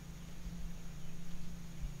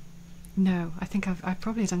 No, I think I've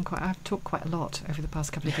probably I've talked quite a lot over the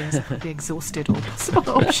past couple of years. I've probably exhausted all possible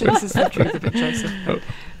options, is the truth of it, Joseph.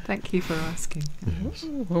 Thank you for asking. Yes.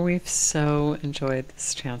 Well, we've so enjoyed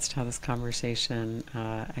this chance to have this conversation.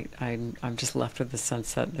 I'm just left with the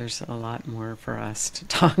sense that there's a lot more for us to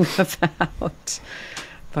talk about.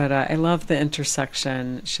 But I love the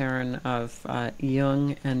intersection, Sharon, of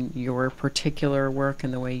Jung and your particular work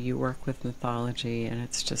and the way you work with mythology, and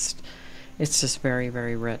it's just very,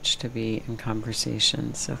 very rich to be in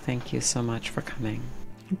conversation. So thank you so much for coming.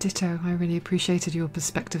 Ditto. I really appreciated your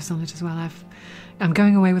perspectives on it as well. I'm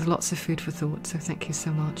going away with lots of food for thought, so thank you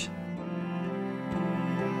so much.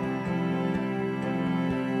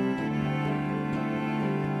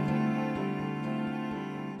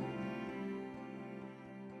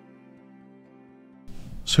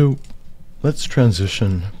 So let's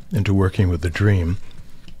transition into working with the dream.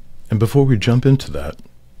 And before we jump into that,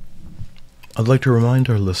 I'd like to remind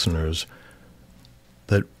our listeners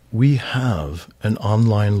that we have an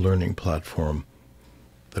online learning platform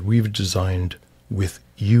that we've designed with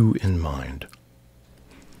you in mind.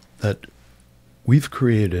 That we've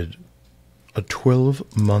created a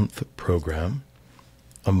 12-month program,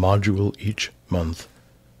 a module each month,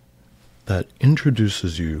 that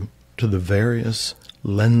introduces you to the various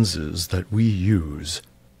lenses that we use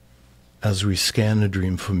as we scan a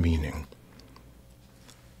dream for meaning.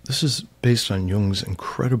 This is based on Jung's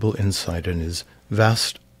incredible insight and his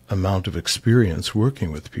vast amount of experience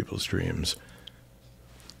working with people's dreams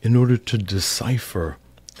in order to decipher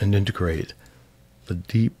and integrate the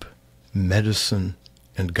deep medicine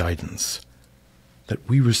and guidance that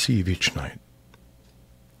we receive each night.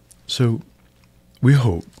 So We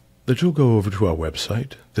hope that you'll go over to our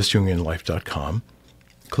website, thisjungianlife.com,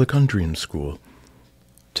 click on Dream School,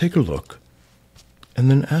 take a look,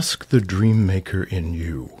 and then ask the dream maker in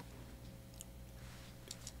you,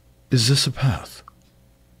 is this a path?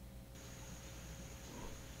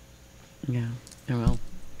 Yeah, I will.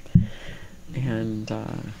 And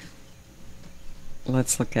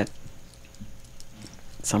let's look at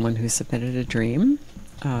someone who submitted a dream,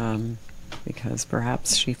 because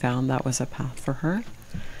perhaps she found that was a path for her.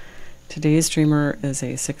 Today's dreamer is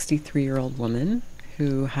a 63-year-old woman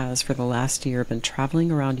who has for the last year been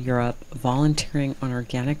traveling around Europe, volunteering on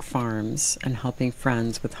organic farms and helping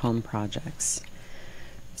friends with home projects.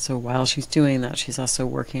 So while she's doing that, she's also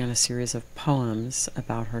working on a series of poems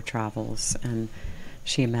about her travels, and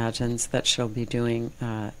she imagines that she'll be doing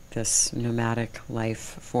this nomadic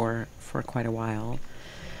life for quite a while.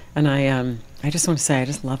 And I just want to say, I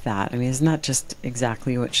just love that. I mean, isn't that just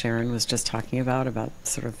exactly what Sharon was just talking about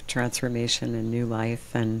sort of transformation and new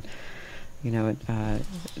life and, you know,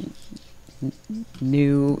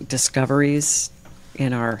 new discoveries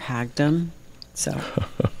in our hagdom? So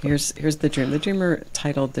here's the dream. The dreamer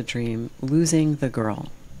titled the dream, Losing the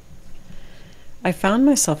Girl. I found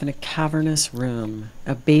myself in a cavernous room,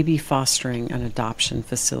 a baby fostering and adoption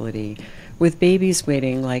facility, with babies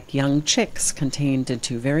waiting like young chicks contained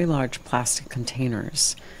into very large plastic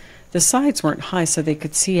containers. The sides weren't high so they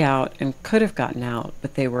could see out and could have gotten out,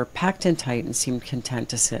 but they were packed in tight and seemed content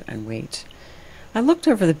to sit and wait. I looked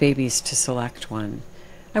over the babies to select one.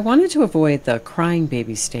 I wanted to avoid the crying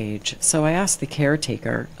baby stage, so I asked the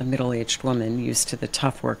caretaker, a middle-aged woman used to the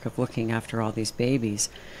tough work of looking after all these babies,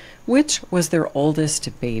 which was their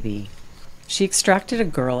oldest baby. She extracted a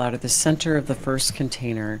girl out of the center of the first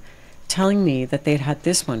container, telling me that they'd had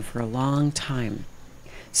this one for a long time.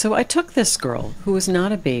 So I took this girl, who was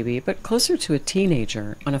not a baby, but closer to a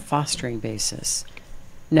teenager, on a fostering basis.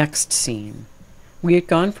 Next scene. We had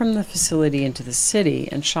gone from the facility into the city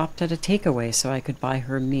and shopped at a takeaway so I could buy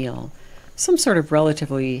her a meal, some sort of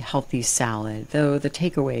relatively healthy salad, though the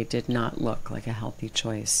takeaway did not look like a healthy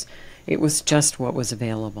choice. It was just what was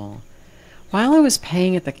available. While I was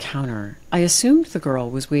paying at the counter, I assumed the girl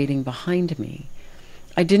was waiting behind me.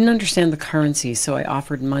 I didn't understand the currency, so I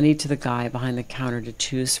offered money to the guy behind the counter to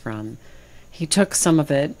choose from. He took some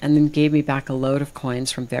of it and then gave me back a load of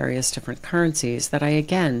coins from various different currencies that I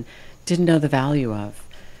again didn't know the value of.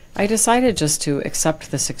 I decided just to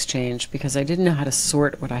accept this exchange because I didn't know how to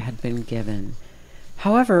sort what I had been given.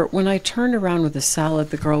 However, when I turned around with the salad,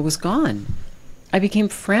 the girl was gone. I became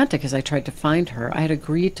frantic as I tried to find her. I had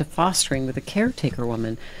agreed to fostering with a caretaker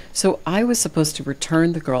woman, so I was supposed to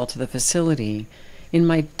return the girl to the facility. In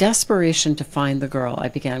my desperation to find the girl, I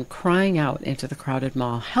began crying out into the crowded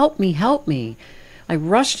mall, "Help me, help me!" I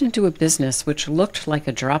rushed into a business which looked like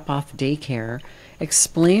a drop-off daycare,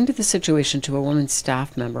 explained the situation to a woman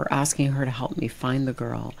staff member, asking her to help me find the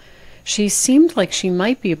girl. She seemed like she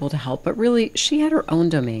might be able to help, but really she had her own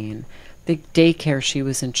domain, the daycare she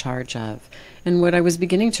was in charge of. And what I was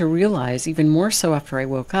beginning to realize, even more so after I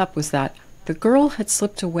woke up, was that the girl had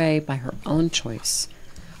slipped away by her own choice.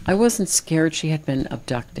 I wasn't scared she had been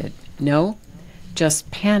abducted. No, just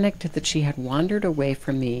panicked that she had wandered away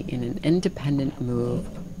from me in an independent move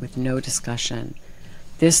with no discussion.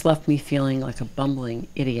 This left me feeling like a bumbling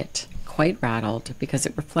idiot, quite rattled because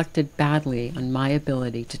it reflected badly on my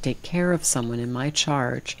ability to take care of someone in my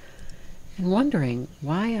charge, and wondering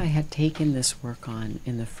why I had taken this work on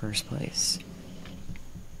in the first place.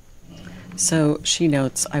 So she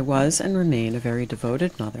notes, I was and remain a very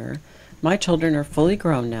devoted mother. My children are fully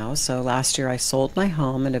grown now, so last year I sold my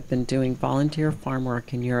home and have been doing volunteer farm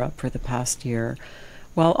work in Europe for the past year,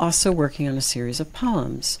 while also working on a series of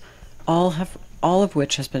poems, all of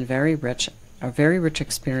which has been a very rich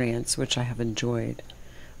experience, which I have enjoyed.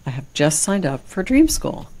 I have just signed up for dream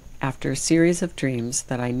school after a series of dreams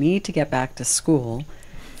that I need to get back to school,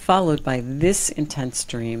 followed by this intense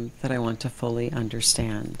dream that I want to fully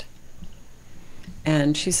understand.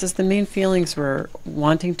 And she says the main feelings were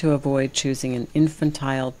wanting to avoid choosing an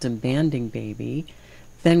infantile, demanding baby,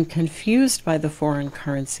 then confused by the foreign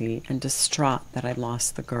currency and distraught that I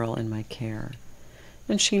lost the girl in my care.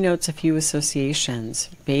 And she notes a few associations,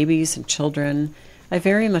 babies and children. I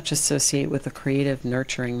very much associate with the creative,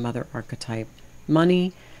 nurturing mother archetype.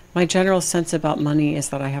 Money, my general sense about money is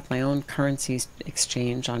that I have my own currencies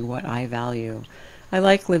exchange on what I value. I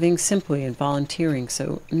like living simply and volunteering,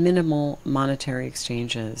 so minimal monetary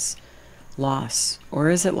exchanges. Loss, or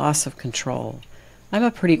is it loss of control? I'm a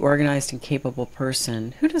pretty organized and capable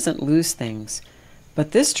person. Who doesn't lose things?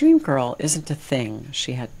 But this dream girl isn't a thing.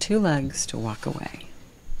 She had 2 legs to walk away.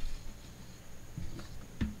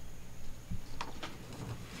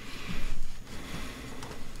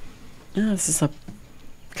 Oh, this is a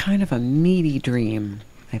kind of a meaty dream,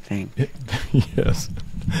 I think. Yes,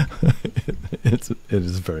 it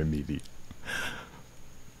is very meaty.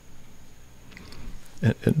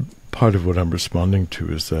 And part of what I'm responding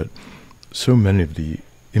to is that so many of the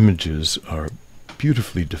images are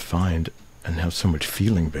beautifully defined and have so much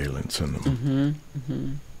feeling valence in them. Mm-hmm,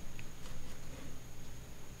 mm-hmm.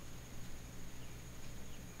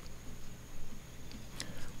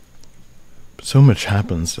 So much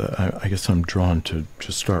happens. I guess I'm drawn to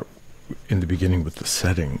just start in the beginning with the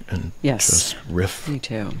setting and Yes, just riff. me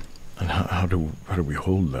too. And how do we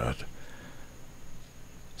hold that?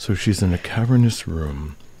 So she's in a cavernous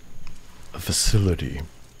room, a facility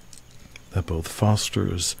that both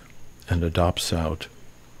fosters and adopts out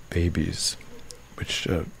babies, which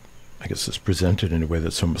I guess is presented in a way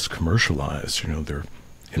that's almost commercialized. They're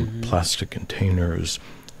in plastic containers,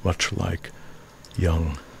 much like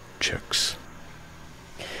young chicks,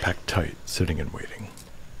 packed tight, sitting and waiting.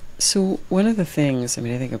 So one of the things, I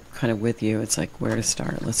think I'm kind of with you. It's like, where to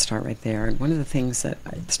start? Let's start right there. And one of the things that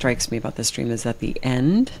strikes me about this dream is that the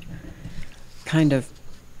end, kind of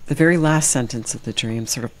the very last sentence of the dream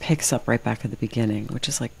sort of picks up right back at the beginning, which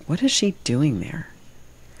is like, what is she doing there?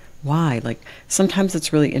 Why? Like, sometimes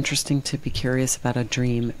it's really interesting to be curious about a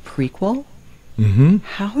dream prequel. Mm-hmm.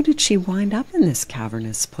 How did she wind up in this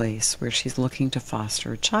cavernous place where she's looking to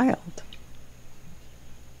foster a child?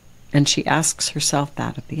 And she asks herself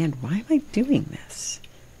that at the end, why am I doing this?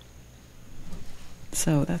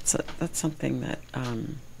 So that's something that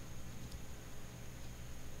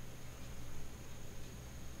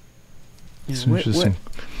it's interesting.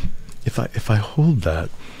 If I hold that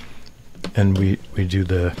and we do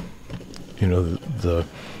the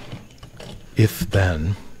if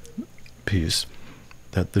then piece,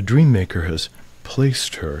 that the dream maker has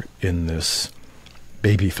placed her in this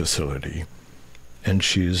baby facility and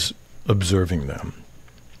she's observing them.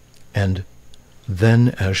 And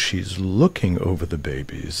then as she's looking over the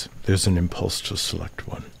babies, there's an impulse to select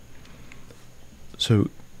one. So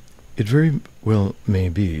it very well may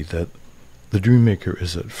be that the dream maker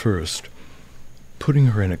is at first putting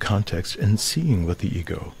her in a context and seeing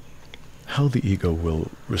how the ego will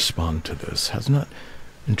respond to this, has not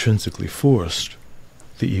intrinsically forced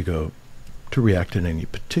the ego to react in any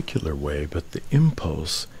particular way, but the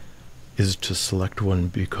impulse is to select one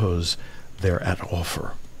because they're at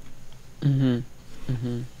offer. Mm-hmm.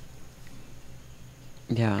 Mm-hmm.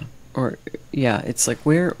 Yeah. Or, yeah, it's like,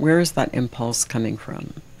 where is that impulse coming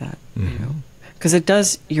from? That, because it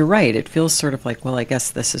does, you're right, it feels sort of like, well, I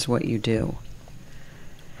guess this is what you do.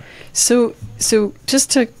 So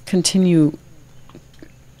just to continue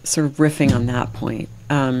sort of riffing on that point,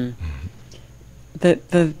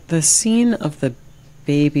 the scene of the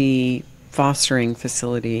baby fostering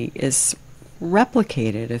facility is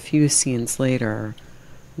replicated a few scenes later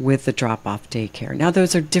with the drop-off daycare. Now,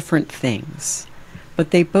 those are different things,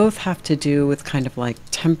 but they both have to do with kind of like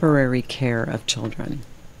temporary care of children.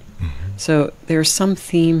 So there's some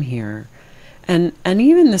theme here. And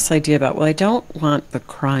even this idea about, well, I don't want the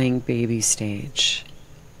crying baby stage.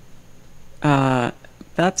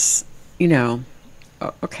 That's,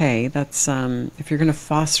 okay, that's, if you're going to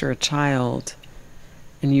foster a child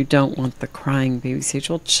and you don't want the crying baby stage,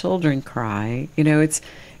 well, children cry. It's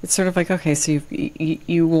sort of like, okay, so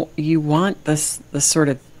you want the sort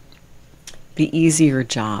of the easier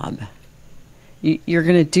job. You're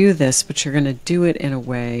going to do this, but you're going to do it in a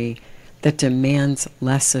way that demands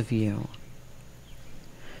less of you.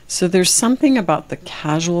 So there's something about the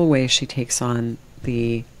casual way she takes on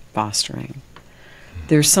the fostering.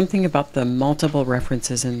 There's something about the multiple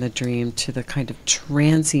references in the dream to the kind of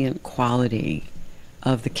transient quality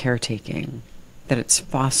of the caretaking, that it's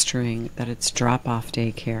fostering, that it's drop-off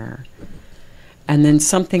daycare. And then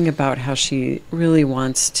something about how she really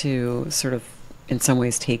wants to sort of, in some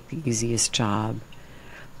ways, take the easiest job.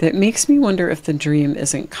 That makes me wonder if the dream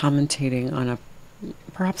isn't commentating on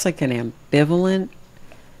perhaps like an ambivalent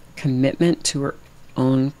commitment to her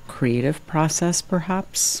own creative process,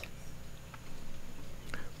 perhaps.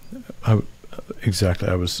 Exactly.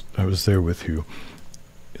 I was there with you.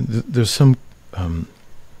 There's some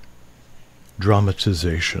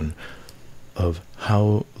dramatization of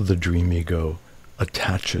how the dream ego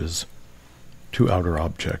attaches to outer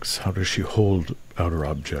objects. How does she hold outer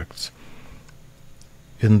objects?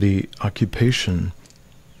 In the occupation,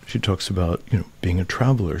 she talks about, being a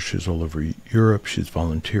traveler. She's all over Europe. She's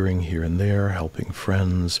volunteering here and there, helping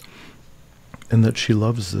friends, and that she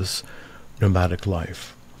loves this nomadic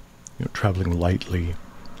life, traveling lightly.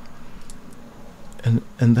 And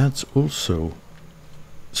that's also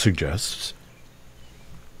suggests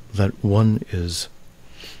that one is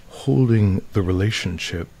holding the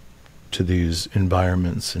relationship to these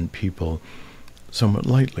environments and people somewhat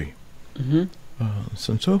lightly. Mm-hmm.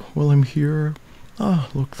 Since, oh, well, I'm here. Ah,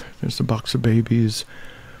 look, there's a box of babies.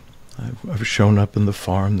 I've shown up in the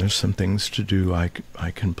farm. There's some things to do. I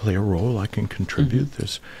can play a role. I can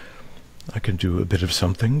contribute. I can do a bit of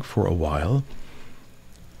something for a while.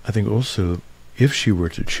 I think also, if she were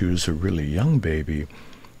to choose a really young baby,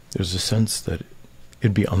 there's a sense that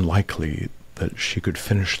it'd be unlikely that she could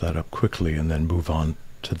finish that up quickly and then move on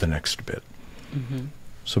to the next bit. Mm-hmm.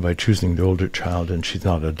 So by choosing the older child, and she's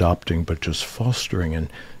not adopting but just fostering, and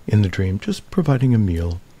in the dream just providing a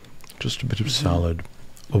meal, just a bit of salad,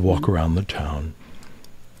 a walk around the town,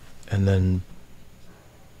 and then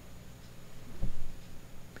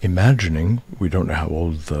imagining, we don't know how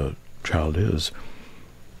old the child is,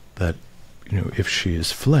 that, if she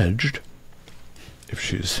is fledged, if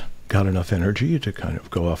she's got enough energy to kind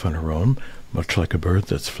of go off on her own, much like a bird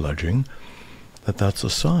that's fledging, that's a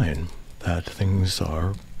sign that things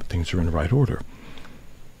are in the right order.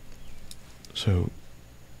 So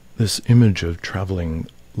this image of traveling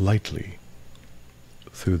lightly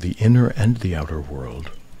through the inner and the outer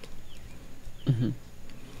world, mm-hmm.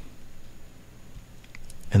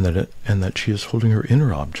 and that she is holding her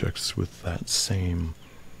inner objects with that same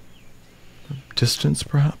distance,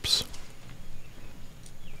 perhaps.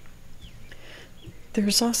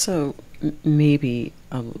 There's also maybe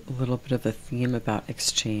a little bit of a theme about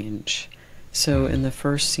exchange. So in the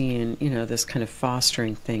first scene, this kind of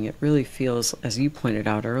fostering thing, it really feels, as you pointed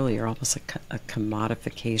out earlier, almost like a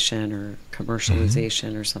commodification or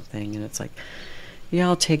commercialization or something. And it's like, yeah,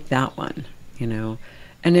 I'll take that one,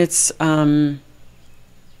 And it's, I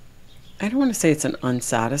don't want to say it's an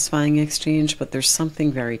unsatisfying exchange, but there's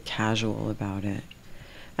something very casual about it.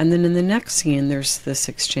 And then in the next scene, there's this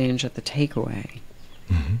exchange at the takeaway.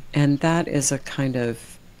 Mm-hmm. And that is a kind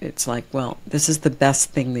of, it's like, well, this is the best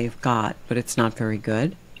thing they've got, but it's not very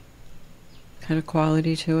good kind of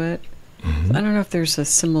quality to it. Mm-hmm. I don't know if there's a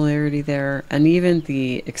similarity there. And even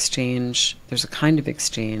the exchange, there's a kind of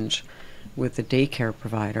exchange with the daycare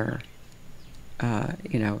provider,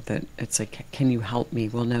 that it's like, can you help me?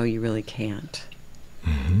 Well, no, you really can't.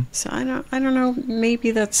 Mm-hmm. So I don't know,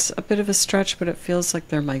 maybe that's a bit of a stretch, but it feels like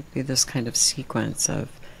there might be this kind of sequence of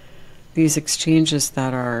these exchanges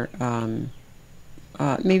that are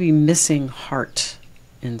maybe missing heart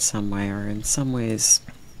in some way, or in some ways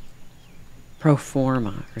pro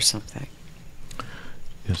forma or something.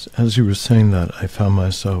 Yes, as you were saying that, I found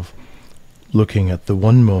myself looking at the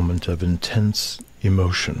one moment of intense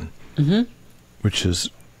emotion, Mm-hmm. which is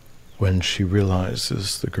when she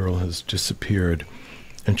realizes the girl has disappeared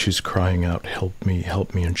and she's crying out, help me,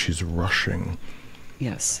 and she's rushing.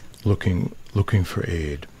 Yes. Looking for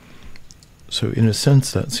aid. So in a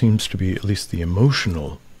sense, that seems to be at least the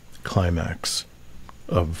emotional climax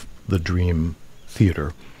of the dream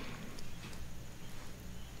theater.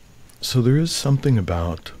 So there is something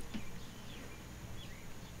about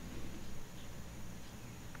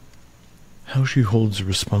how she holds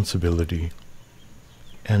responsibility,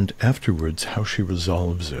 and afterwards how she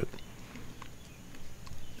resolves it.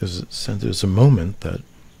 There's a moment that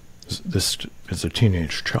this is a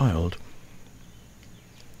teenage child.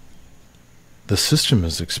 The system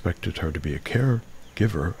has expected her to be a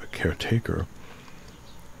caregiver, a caretaker.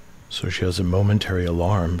 So she has a momentary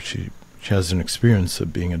alarm. She has an experience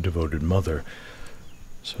of being a devoted mother.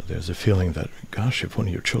 So there's a feeling that, gosh, if one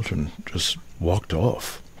of your children just walked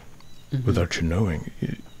off without you knowing,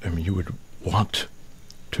 you would want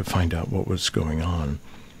to find out what was going on.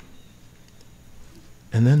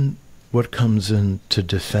 And then what comes in to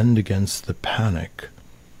defend against the panic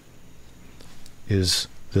is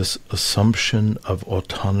this assumption of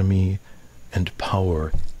autonomy and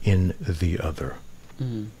power in the other.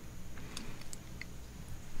 Mm.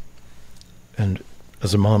 And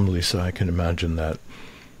as a mom, Lisa, I can imagine that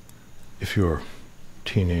if your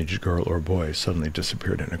teenage girl or boy suddenly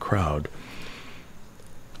disappeared in a crowd,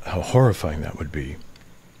 how horrifying that would be.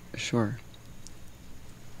 Sure.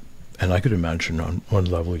 And I could imagine on one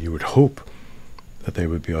level you would hope that they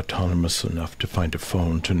would be autonomous enough to find a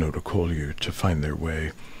phone, to know to call you, to find their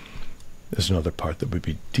way. There's another part that would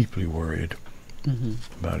be deeply worried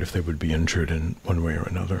about if they would be injured in one way or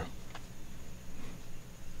another.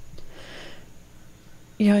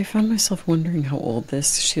 Yeah, I found myself wondering how old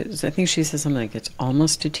she is. I think she says something like it's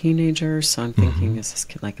almost a teenager, so I'm thinking, is this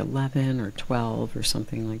kid like 11 or 12 or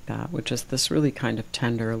something like that, which is this really kind of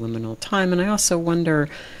tender liminal time. And I also wonder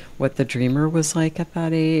what the dreamer was like at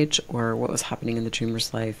that age, or what was happening in the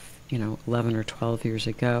dreamer's life, 11 or 12 years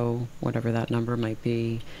ago, whatever that number might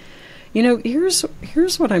be. Here's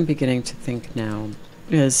what I'm beginning to think now.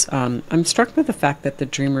 is I'm struck by the fact that the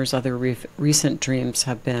dreamer's other recent dreams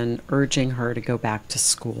have been urging her to go back to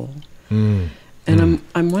school. And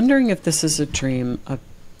I'm wondering if this is a dream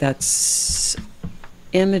that's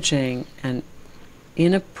imaging an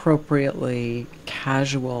inappropriately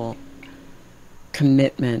casual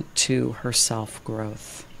commitment to her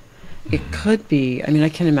self-growth. It could be, I mean, I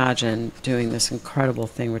can imagine doing this incredible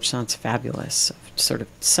thing, which sounds fabulous, sort of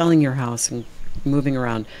selling your house and moving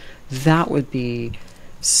around. That would be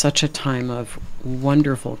such a time of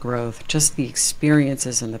wonderful growth, just the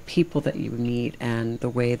experiences and the people that you meet and the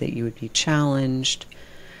way that you would be challenged.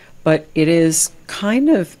 But it is kind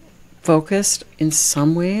of focused in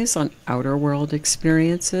some ways on outer world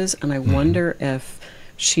experiences, and I wonder if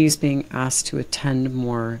she's being asked to attend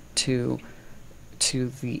more to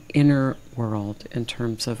the inner world in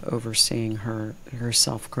terms of overseeing her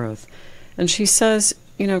self-growth. And she says,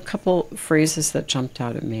 you know, a couple phrases that jumped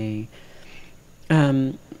out at me.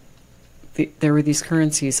 There were these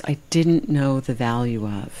currencies I didn't know the value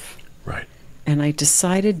of. Right. And I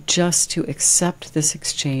decided just to accept this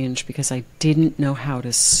exchange because I didn't know how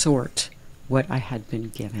to sort what I had been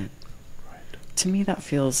given. Right. To me, that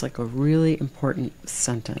feels like a really important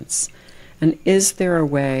sentence. And is there a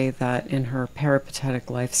way that in her peripatetic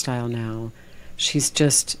lifestyle now, she's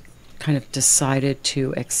just kind of decided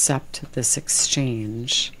to accept this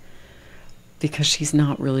exchange because she's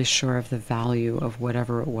not really sure of the value of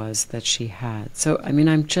whatever it was that she had? So, I mean,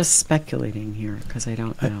 I'm just speculating here because I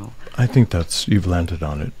don't know. I think you've landed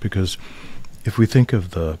on it, because if we think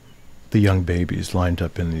of the young babies lined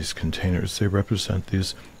up in these containers, they represent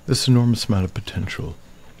this enormous amount of potential.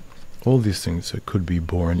 All these things that could be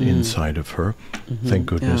born inside of her. Thank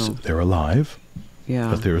goodness they're alive.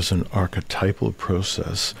 Yeah. But there is an archetypal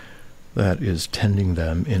process that is tending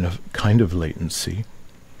them in a kind of latency,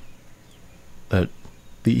 that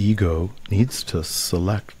the ego needs to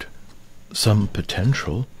select some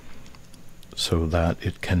potential so that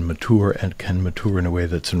it can mature, and can mature in a way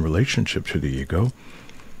that's in relationship to the ego.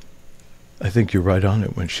 I think you're right on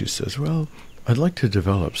it when she says, well, I'd like to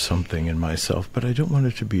develop something in myself, but I don't want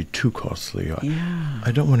it to be too costly.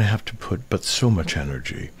 I don't want to have to put but so much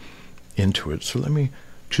energy into it. So let me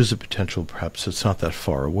choose a potential perhaps that's not that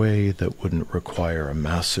far away, that wouldn't require a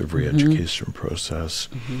massive re-education process,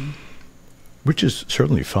 which is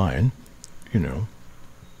certainly fine, you know.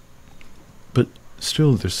 But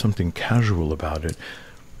still there's something casual about it.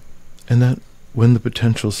 And that when the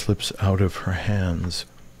potential slips out of her hands,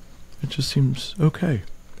 it just seems okay.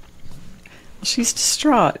 She's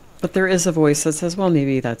distraught, but there is a voice that says, well,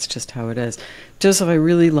 maybe that's just how it is. Joseph, I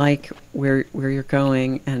really like where you're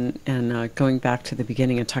going, and going back to the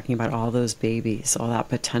beginning and talking about all those babies, all that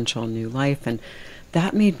potential new life. And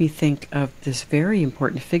that made me think of this very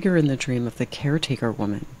important figure in the dream of the caretaker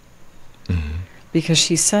woman. Because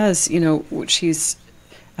she says, you know, she's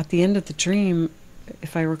at the end of the dream,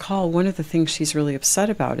 if I recall, one of the things she's really upset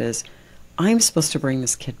about is, I'm supposed to bring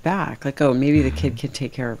this kid back. Like, oh, maybe the kid can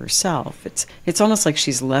take care of herself. It's almost like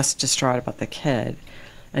she's less distraught about the kid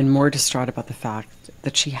and more distraught about the fact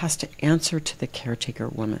that she has to answer to the caretaker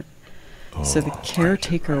woman. So the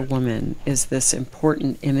caretaker woman is this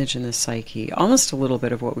important image in the psyche, almost a little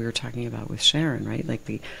bit of what we were talking about with Sharon, right? Like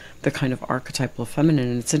the kind of archetypal feminine.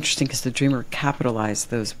 And it's interesting because the dreamer capitalized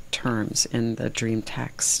those terms in the dream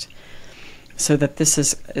text. So that this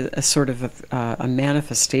is a sort of a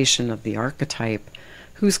manifestation of the archetype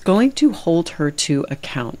who's going to hold her to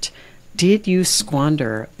account. Did you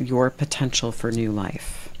squander your potential for new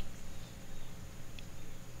life?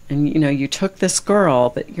 And, you know, you took this girl,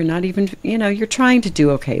 but you're not even, you know, you're trying to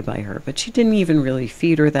do okay by her, but you didn't even really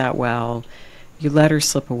feed her that well. You let her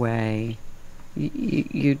slip away.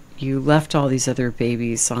 You left all these other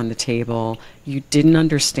babies on the table. You didn't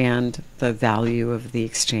understand the value of the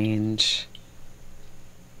exchange.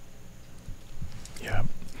 Yeah,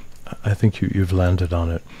 I think you've landed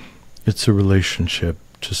on it. It's a relationship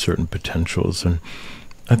to certain potentials, and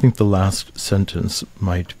I think the last sentence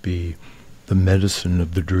might be the medicine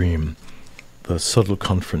of the dream, the subtle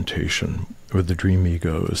confrontation where the dream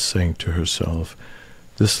ego is saying to herself,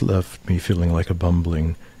 this left me feeling like a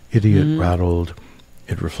bumbling idiot, rattled.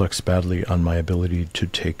 It reflects badly on my ability to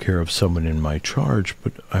take care of someone in my charge,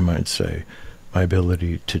 but I might say my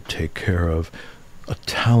ability to take care of a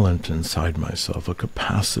talent inside myself, a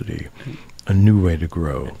capacity, a new way to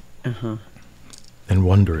grow. And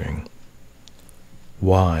wondering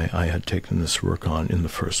why I had taken this work on in the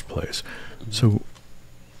first place. So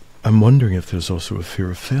I'm wondering if there's also a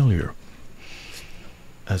fear of failure,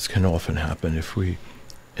 as can often happen if we,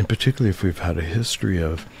 and particularly if we've had a history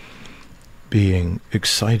of being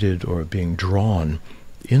excited or being drawn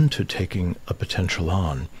into taking a potential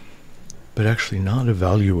on, but actually not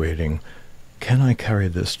evaluating, can I carry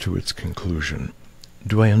this to its conclusion?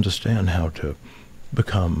 Do I understand how to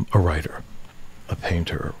become a writer, a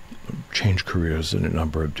painter, change careers in a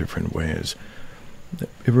number of different ways?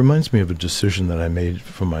 It reminds me of a decision that I made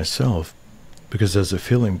for myself, because as a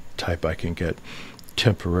feeling type, I can get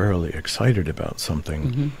temporarily excited about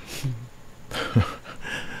something.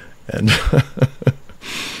 And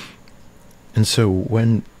and so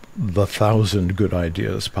when the 1,000 good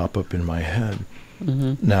ideas pop up in my head,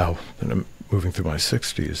 now that I'm moving through my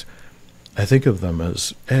 60s, I think of them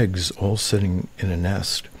as eggs all sitting in a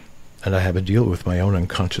nest, and I have a deal with my own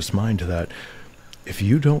unconscious mind that if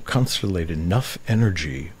you don't constellate enough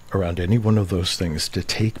energy around any one of those things to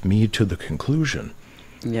take me to the conclusion,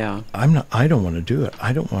 I don't want to do it.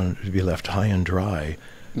 I don't want it to be left high and dry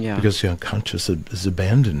because the unconscious has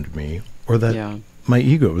abandoned me, or that my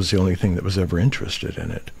ego was the only thing that was ever interested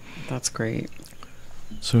in it. That's great.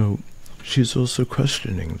 So she's also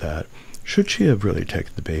questioning that. Should she have really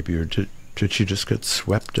taken the baby, or did she just get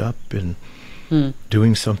swept up in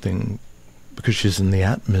doing something because she's in the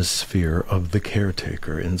atmosphere of the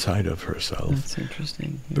caretaker inside of herself? That's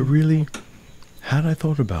interesting. Yeah. But really, had I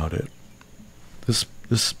thought about it,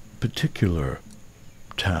 this particular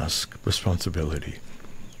task, responsibility,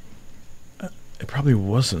 it probably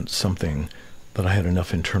wasn't something that I had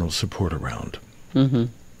enough internal support around. Yeah,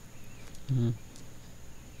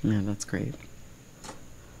 that's great.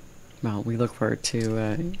 Well, we look forward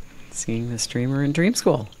to seeing this dreamer in Dream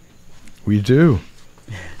School. We do.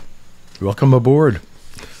 Welcome aboard.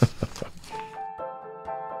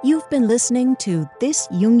 You've been listening to This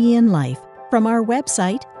Jungian Life. From our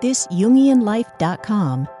website,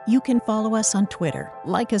 thisjungianlife.com, you can follow us on Twitter,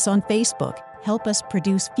 like us on Facebook, help us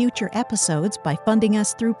produce future episodes by funding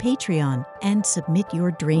us through Patreon, and submit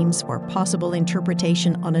your dreams for possible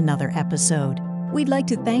interpretation on another episode. We'd like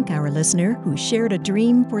to thank our listener who shared a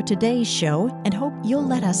dream for today's show and hope you'll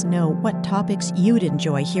let us know what topics you'd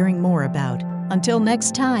enjoy hearing more about. Until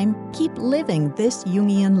next time, keep living this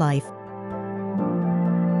Jungian life.